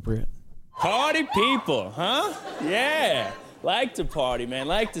seems appropriate. Party people, huh? Yeah. Like to party, man.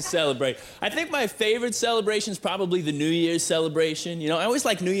 Like to celebrate. I think my favorite celebration is probably the New Year's celebration. I always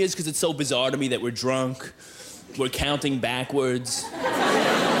like New Year's because it's so bizarre to me that we're drunk. We're counting backwards.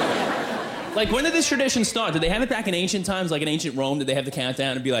 Like, when did this tradition start? Did they have it back in ancient times, like in ancient Rome? Did they have the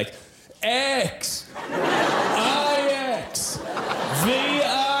countdown and be like, X, I-X,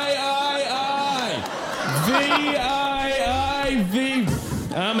 V-I-I-I,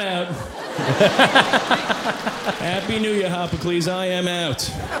 V-I-I-V. I'm out. Happy New Year, Hippocles. I am out.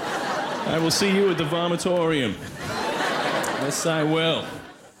 I will see you at the vomitorium. Yes, I will.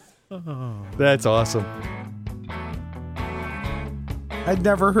 That's awesome. I'd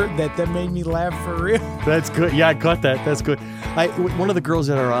never heard that. That made me laugh for real. That's good. Yeah, I got that. That's good. One of the girls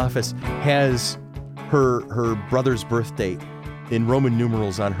at our office has her brother's birth date in Roman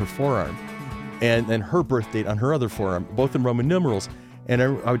numerals on her forearm, and her birth date on her other forearm, both in Roman numerals. And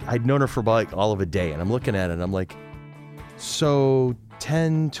I'd known her for about like all of a day, and I'm looking at it, and I'm like, so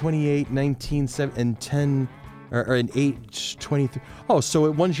 10, 28, 19, 7, and 10, or an 8, 23. Oh, so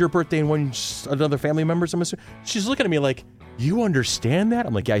one's your birthday and one's another family member's. I'm assuming. She's looking at me like, you understand that?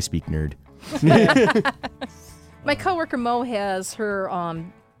 I'm like, yeah, I speak nerd. My coworker Mo has her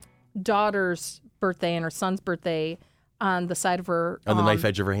daughter's birthday and her son's birthday on the side of her On the knife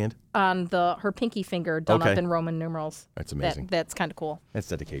edge of her hand? on her pinky finger done up in Roman numerals. That's amazing. That's kind of cool. That's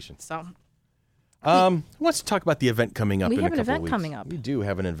dedication. So Let's talk about the event coming up We in a have an couple of event weeks. coming up. We do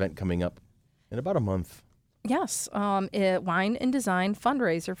have an event coming up in about a month. yes, Wine and Design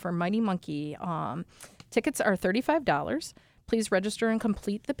fundraiser for Mighty Monkey. Tickets are $35. Please register and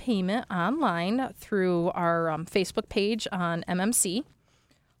complete the payment online through our Facebook page on MMC.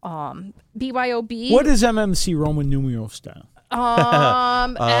 BYOB. What is MMC Roman numeral style?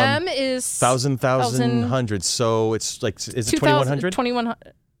 M is Thousand, hundred. So it's like, is it 2100? 2100?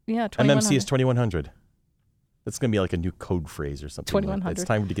 2100. Yeah, MMC is 2100. That's going to be like a new code phrase or something. 2100. It's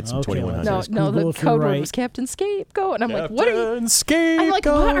time to get some Okay, 2100. well, No, Just no, Google the if you're code word right. was Captain Scapegoat. And I'm like, what are you? Captain Scapegoat. I'm like,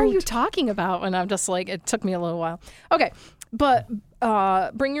 what are you talking about? And I'm just like, it took me a little while. Okay, but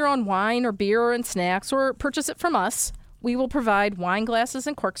bring your own wine or beer and snacks or purchase it from us. We will provide wine glasses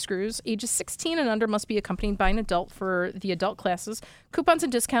and corkscrews. Ages 16 and under must be accompanied by an adult for the adult classes. Coupons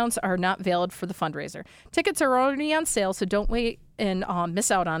and discounts are not valid for the fundraiser. Tickets are already on sale, so don't wait and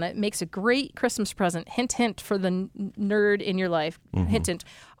miss out on it. Makes a great Christmas present. Hint, hint for the nerd in your life. Hint, hint.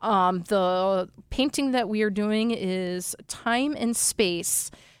 The painting that we are doing is Time and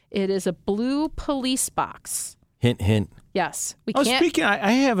Space. It is a blue police box. Hint, hint. Yes, we Oh, can't. speaking,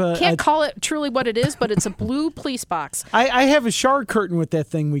 I have Can't call it truly what it is, but it's a blue police box. I have a shower curtain with that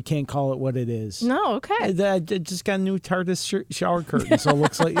thing. We can't call it what it is. No, okay. I just got a new TARDIS shower curtain, so it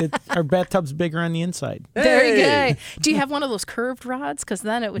looks like our bathtub's bigger on the inside. There you go. Do you have one of those curved rods? Because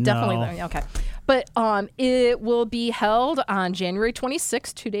then it would definitely. No. Okay. But it will be held on January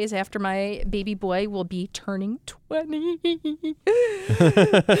 26th, 2 days after my baby boy will be turning 20.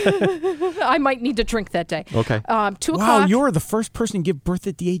 I might need to drink that day. Okay. 2 Wow, o'clock. you're the first person to give birth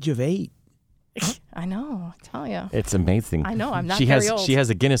at the age of 8. I know. I tell you. It's amazing. I know, I'm not she very has old. She has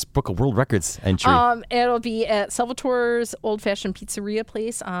a Guinness Book of World Records entry. It'll be at Salvatore's Old Fashioned Pizzeria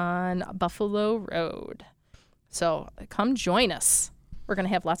place on Buffalo Road. So come join us. We're going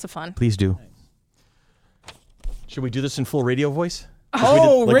to have lots of fun. Please do. Should we do this in full radio voice?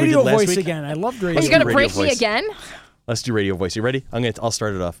 Oh, like we did radio last voice week? again. I loved radio Are you do going to radio break me voice. again? Let's do radio voice. You ready? I'll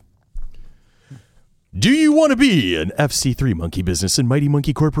start it off. Do you want to be an FC3 Monkey Business and Mighty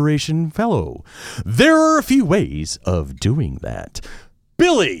Monkey Corporation fellow? There are a few ways of doing that.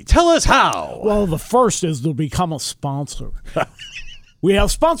 Billy, tell us how. Well, the first is to become a sponsor. We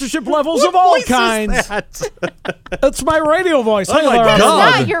have sponsorship levels of all kinds. That's my radio voice. Oh, Hey my there, God. That's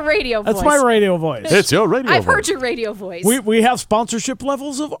everybody. not your radio voice. That's my radio voice. It's your radio I've voice. heard your radio voice. We have sponsorship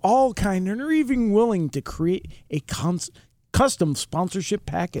levels of all kind and are even willing to create a custom sponsorship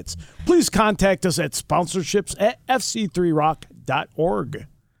packets. Please contact us at sponsorships@fc3rock.org.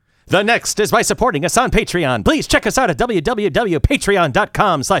 The next is by supporting us on Patreon. Please check us out at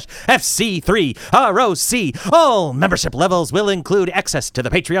www.patreon.com/FC3ROC. All membership levels will include access to the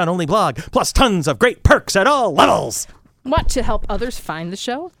Patreon-only blog, plus tons of great perks at all levels. Want to help others find the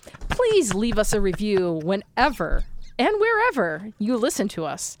show? Please leave us a review whenever and wherever you listen to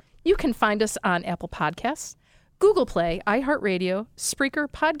us. You can find us on Apple Podcasts, Google Play, iHeartRadio, Spreaker,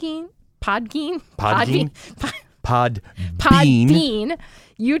 Podbean,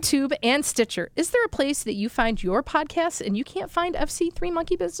 YouTube, and Stitcher. Is there a place that you find your podcasts and you can't find FC3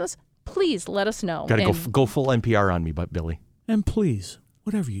 Monkey Business? Please let us know. Got to And go full NPR on me, but Billy. And please,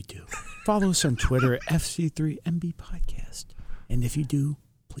 whatever you do, follow us on Twitter at FC3MB Podcast. And if you do,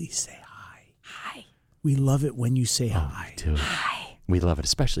 please say hi. Hi. We love it when you say hi. Too. We love it,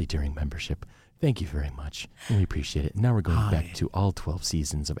 especially during membership. Thank you very much. We appreciate it. Now we're going back to all 12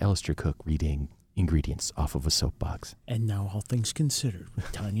 seasons of Alistair Cook reading ingredients off of a soapbox. And now all things considered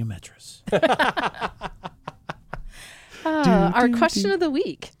with Tanya Metris. Our question of the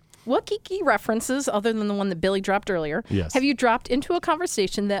week. What geeky references, other than the one that Billy dropped earlier, have you dropped into a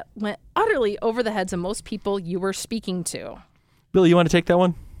conversation that went utterly over the heads of most people you were speaking to? Billy, you want to take that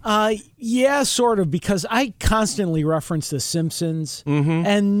one? Yeah, sort of, because I constantly reference The Simpsons,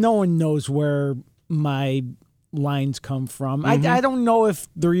 and no one knows where my lines come from. I don't know if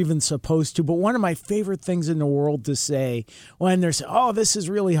they're even supposed to, but one of my favorite things in the world to say when they're saying, oh, this is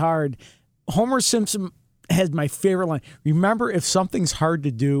really hard, Homer Simpson has my favorite line. Remember, if something's hard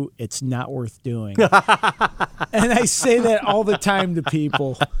to do, it's not worth doing. And I say that all the time to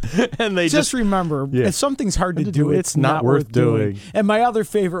people. And they just remember, if something's hard to do, it's not worth doing. And my other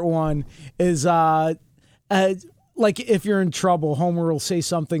favorite one is like if you're in trouble, Homer will say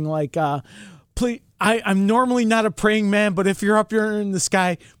something like, please, I'm normally not a praying man, but if you're up here in the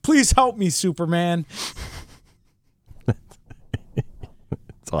sky, please help me, Superman.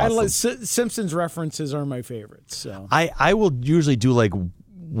 Awesome. Simpsons references are my favorites. So I will usually do like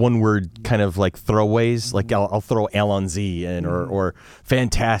one word kind of like throwaways. Like I'll throw Alonzi in or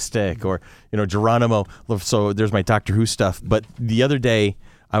fantastic or Geronimo. So there's my Doctor Who stuff. But the other day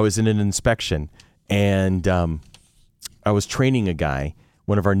I was in an inspection and I was training a guy,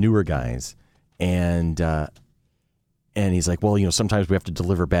 one of our newer guys, and he's like, well, sometimes we have to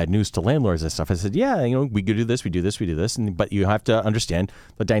deliver bad news to landlords and stuff. I said, yeah, we could do this, we do this, but you have to understand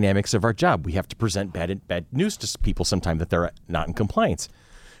the dynamics of our job. We have to present bad news to people sometime that they're not in compliance.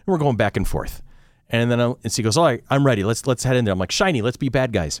 And we're going back and forth. And then so he goes, all right, I'm ready. Let's head in there. I'm like, Shiny, let's be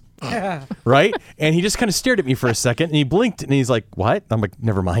bad guys. Right? And he just kind of stared at me for a second, and he blinked, and he's like, what? I'm like,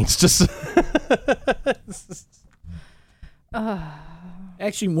 never mind. It's just...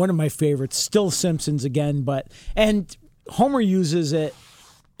 Actually, one of my favorites, still Simpsons again, and Homer uses it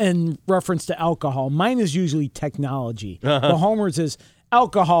in reference to alcohol. Mine is usually technology. But Homer's is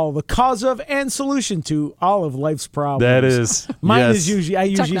alcohol, the cause of and solution to all of life's problems. That is. Mine yes. is usually, I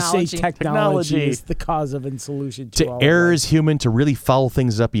usually Technology. say technology is the cause of and solution to all err of is human. To really foul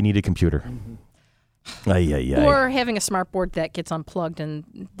things up, you need a computer. Or having a smart board that gets unplugged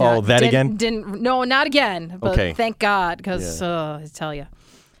and no, not again. But okay. Thank God, because I tell you,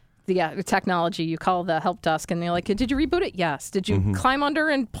 the technology. You call the help desk and they're like, "Did you reboot it? Yes. Did you climb under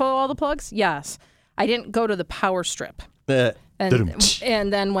and pull all the plugs? Yes. I didn't go to the power strip."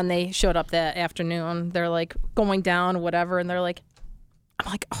 And then when they showed up that afternoon, they're like going down or whatever, and they're like,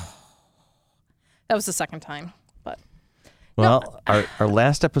 "I'm like, oh, that was the second time." But well, our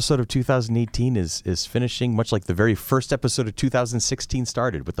last episode of 2018 is finishing much like the very first episode of 2016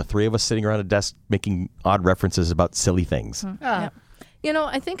 started, with the three of us sitting around a desk making odd references about silly things. Yeah.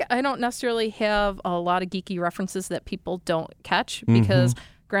 I think I don't necessarily have a lot of geeky references that people don't catch because,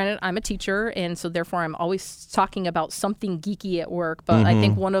 granted, I'm a teacher, and so therefore I'm always talking about something geeky at work. But I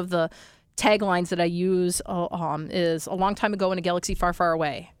think one of the taglines that I use is a long time ago in a galaxy far, far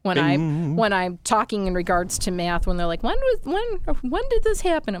away. When I'm talking in regards to math, when they're like, when did this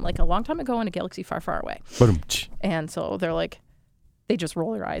happen? I'm like, a long time ago in a galaxy far, far away. And so they're like, they just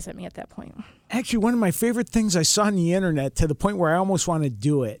roll their eyes at me at that point. Actually, one of my favorite things I saw on the internet, to the point where I almost want to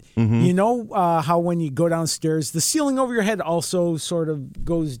do it. You know how when you go downstairs, the ceiling over your head also sort of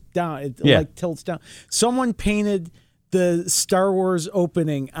goes down. It like tilts down. Someone painted the Star Wars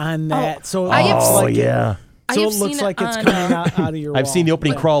opening on that. So it looks like it's coming out of your wall. I've seen the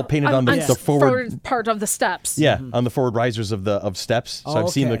opening crawl painted on the forward part of the steps. Yeah, on the forward risers of steps. So I've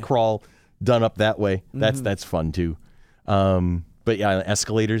seen the crawl done up that way. That's fun too. But yeah,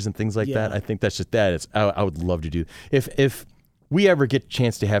 escalators and things like that. I think that's just that. I would love to do. If we ever get a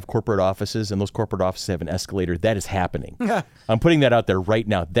chance to have corporate offices and those corporate offices have an escalator, that is happening. I'm putting that out there right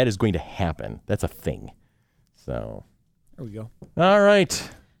now. That is going to happen. That's a thing. So there we go. All right.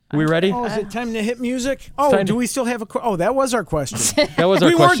 Are we ready? Oh, is it time to hit music? Oh, do we still have a that was our question. That was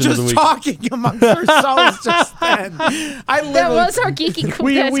our question of the week. We weren't just talking amongst ourselves just then. That was our geeky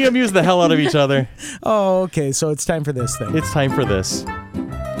question. We amuse the hell out of each other. Oh, okay. So it's time for this thing. It's time for this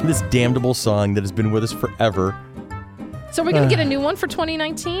damnable song that has been with us forever. So we're going to get a new one for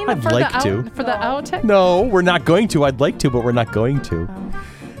 2019? I'd like to. For the outtake? No, we're not going to. I'd like to, but we're not going to.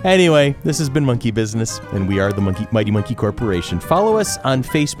 Anyway, this has been Monkey Business, and we are the Mighty Monkey Corporation. Follow us on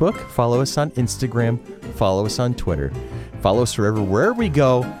Facebook. Follow us on Instagram. Follow us on Twitter. Follow us wherever we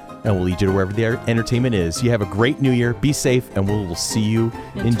go, and we'll lead you to wherever the entertainment is. You have a great new year. Be safe, and we'll see you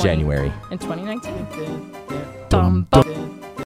in January. In 2019.